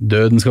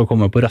 Døden skal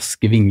komme på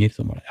raske vinger,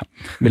 som var det, ja.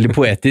 Veldig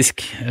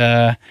poetisk.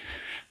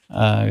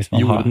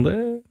 Gjorde den det?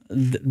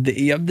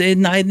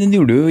 Nei, den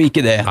gjorde jo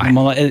ikke det. Når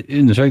man har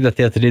undersøkt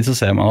dette i ettertid, så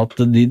ser man at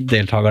de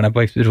deltakerne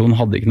på ekspedisjonen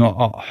hadde ikke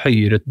noe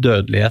høyere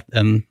dødelighet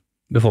enn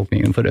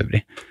befolkningen for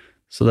øvrig.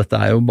 Så dette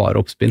er jo bare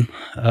oppspinn.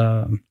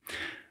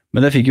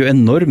 Men det fikk jo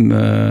enorm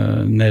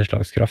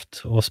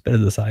nedslagskraft og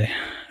spredde seg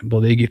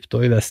både i Egypt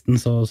og i Vesten,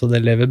 så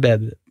det lever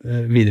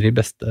videre i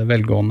beste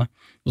velgående.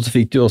 Og så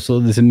fikk du jo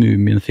også disse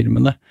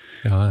Mumien-filmene,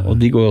 og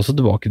de går også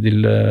tilbake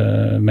til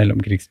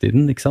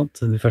mellomkrigstiden, ikke sant?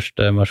 De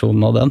første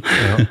versjonene av den.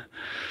 Ja.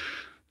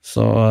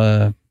 Så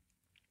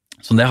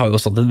det har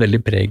jo satt et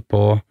veldig preg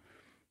på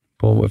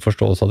vår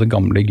forståelse av det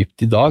gamle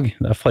Egypt i dag.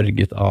 Det er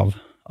farget av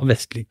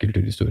vestlig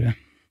kulturhistorie.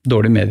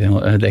 Dårlig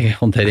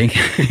mediehåndtering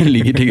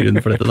ligger til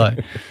grunn for dette der.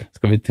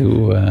 Skal vi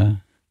tro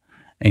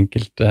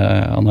enkelte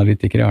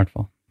analytikere i hvert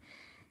fall.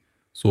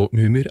 Så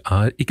mumier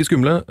er ikke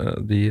skumle,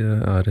 de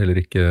er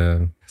heller ikke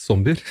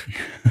zombier,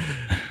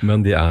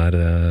 men de er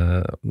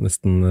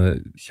nesten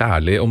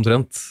kjærlig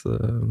omtrent,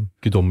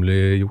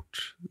 guddommelig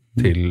gjort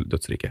til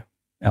dødsriket.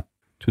 Ja.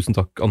 Tusen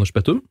takk, Anders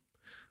Bettum.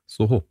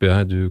 Så håper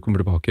jeg du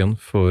kommer tilbake igjen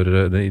for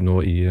det nå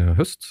i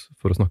høst,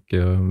 for å snakke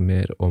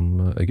mer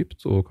om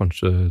Egypt, og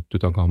kanskje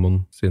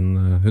Tutankhamon sin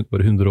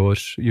bare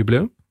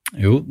 100-årsjubileum.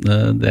 Jo,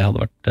 det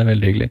hadde vært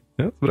veldig hyggelig.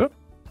 Ja, så bra.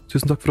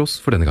 Tusen takk for oss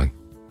for denne gang.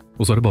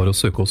 Og så er det bare å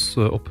søke oss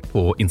opp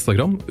på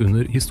Instagram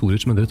under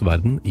Historier som endret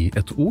verden i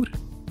ett ord,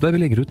 der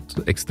vi legger ut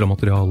ekstra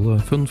materiale,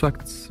 fun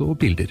facts og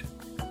bilder.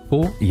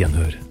 På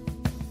gjenhør.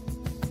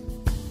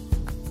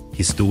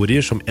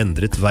 Historier som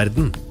endret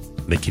verden,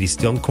 med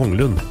Christian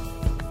Konglund.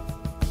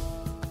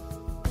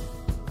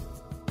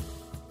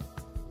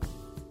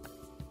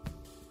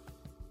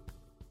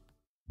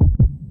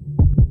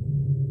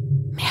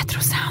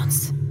 Metro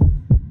Sounds.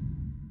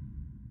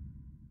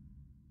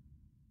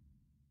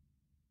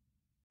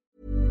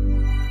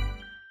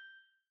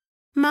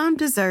 Mom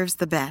deserves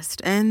the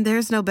best, and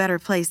there's no better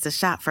place to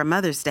shop for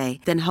Mother's Day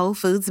than Whole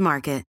Foods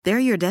Market. They're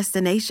your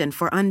destination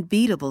for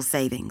unbeatable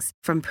savings,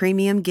 from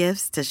premium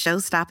gifts to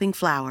show-stopping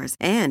flowers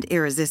and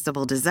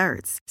irresistible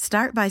desserts.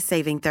 Start by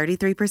saving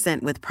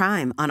 33% with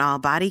Prime on all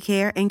body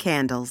care and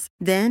candles.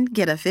 Then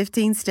get a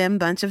 15-stem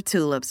bunch of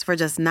tulips for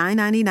just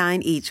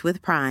 $9.99 each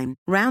with Prime.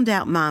 Round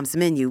out Mom's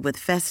menu with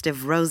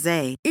festive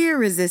rosé,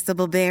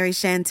 irresistible berry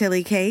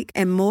chantilly cake,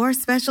 and more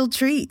special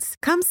treats.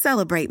 Come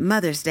celebrate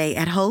Mother's Day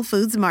at Whole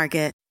Foods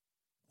Market.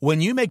 When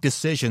you make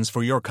decisions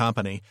for your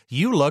company,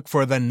 you look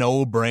for the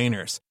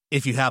no-brainers.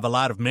 If you have a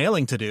lot of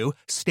mailing to do,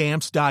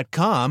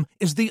 Stamps.com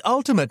is the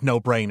ultimate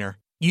no-brainer.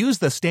 Use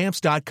the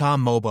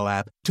Stamps.com mobile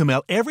app to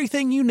mail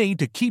everything you need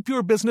to keep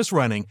your business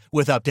running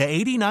with up to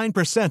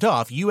 89%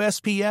 off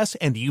USPS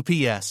and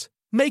UPS.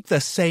 Make the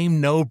same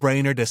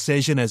no-brainer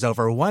decision as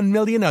over 1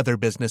 million other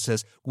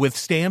businesses with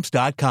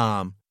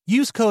Stamps.com.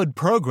 Use code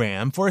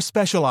PROGRAM for a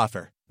special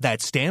offer.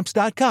 That's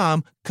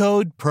Stamps.com,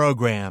 code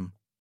PROGRAM.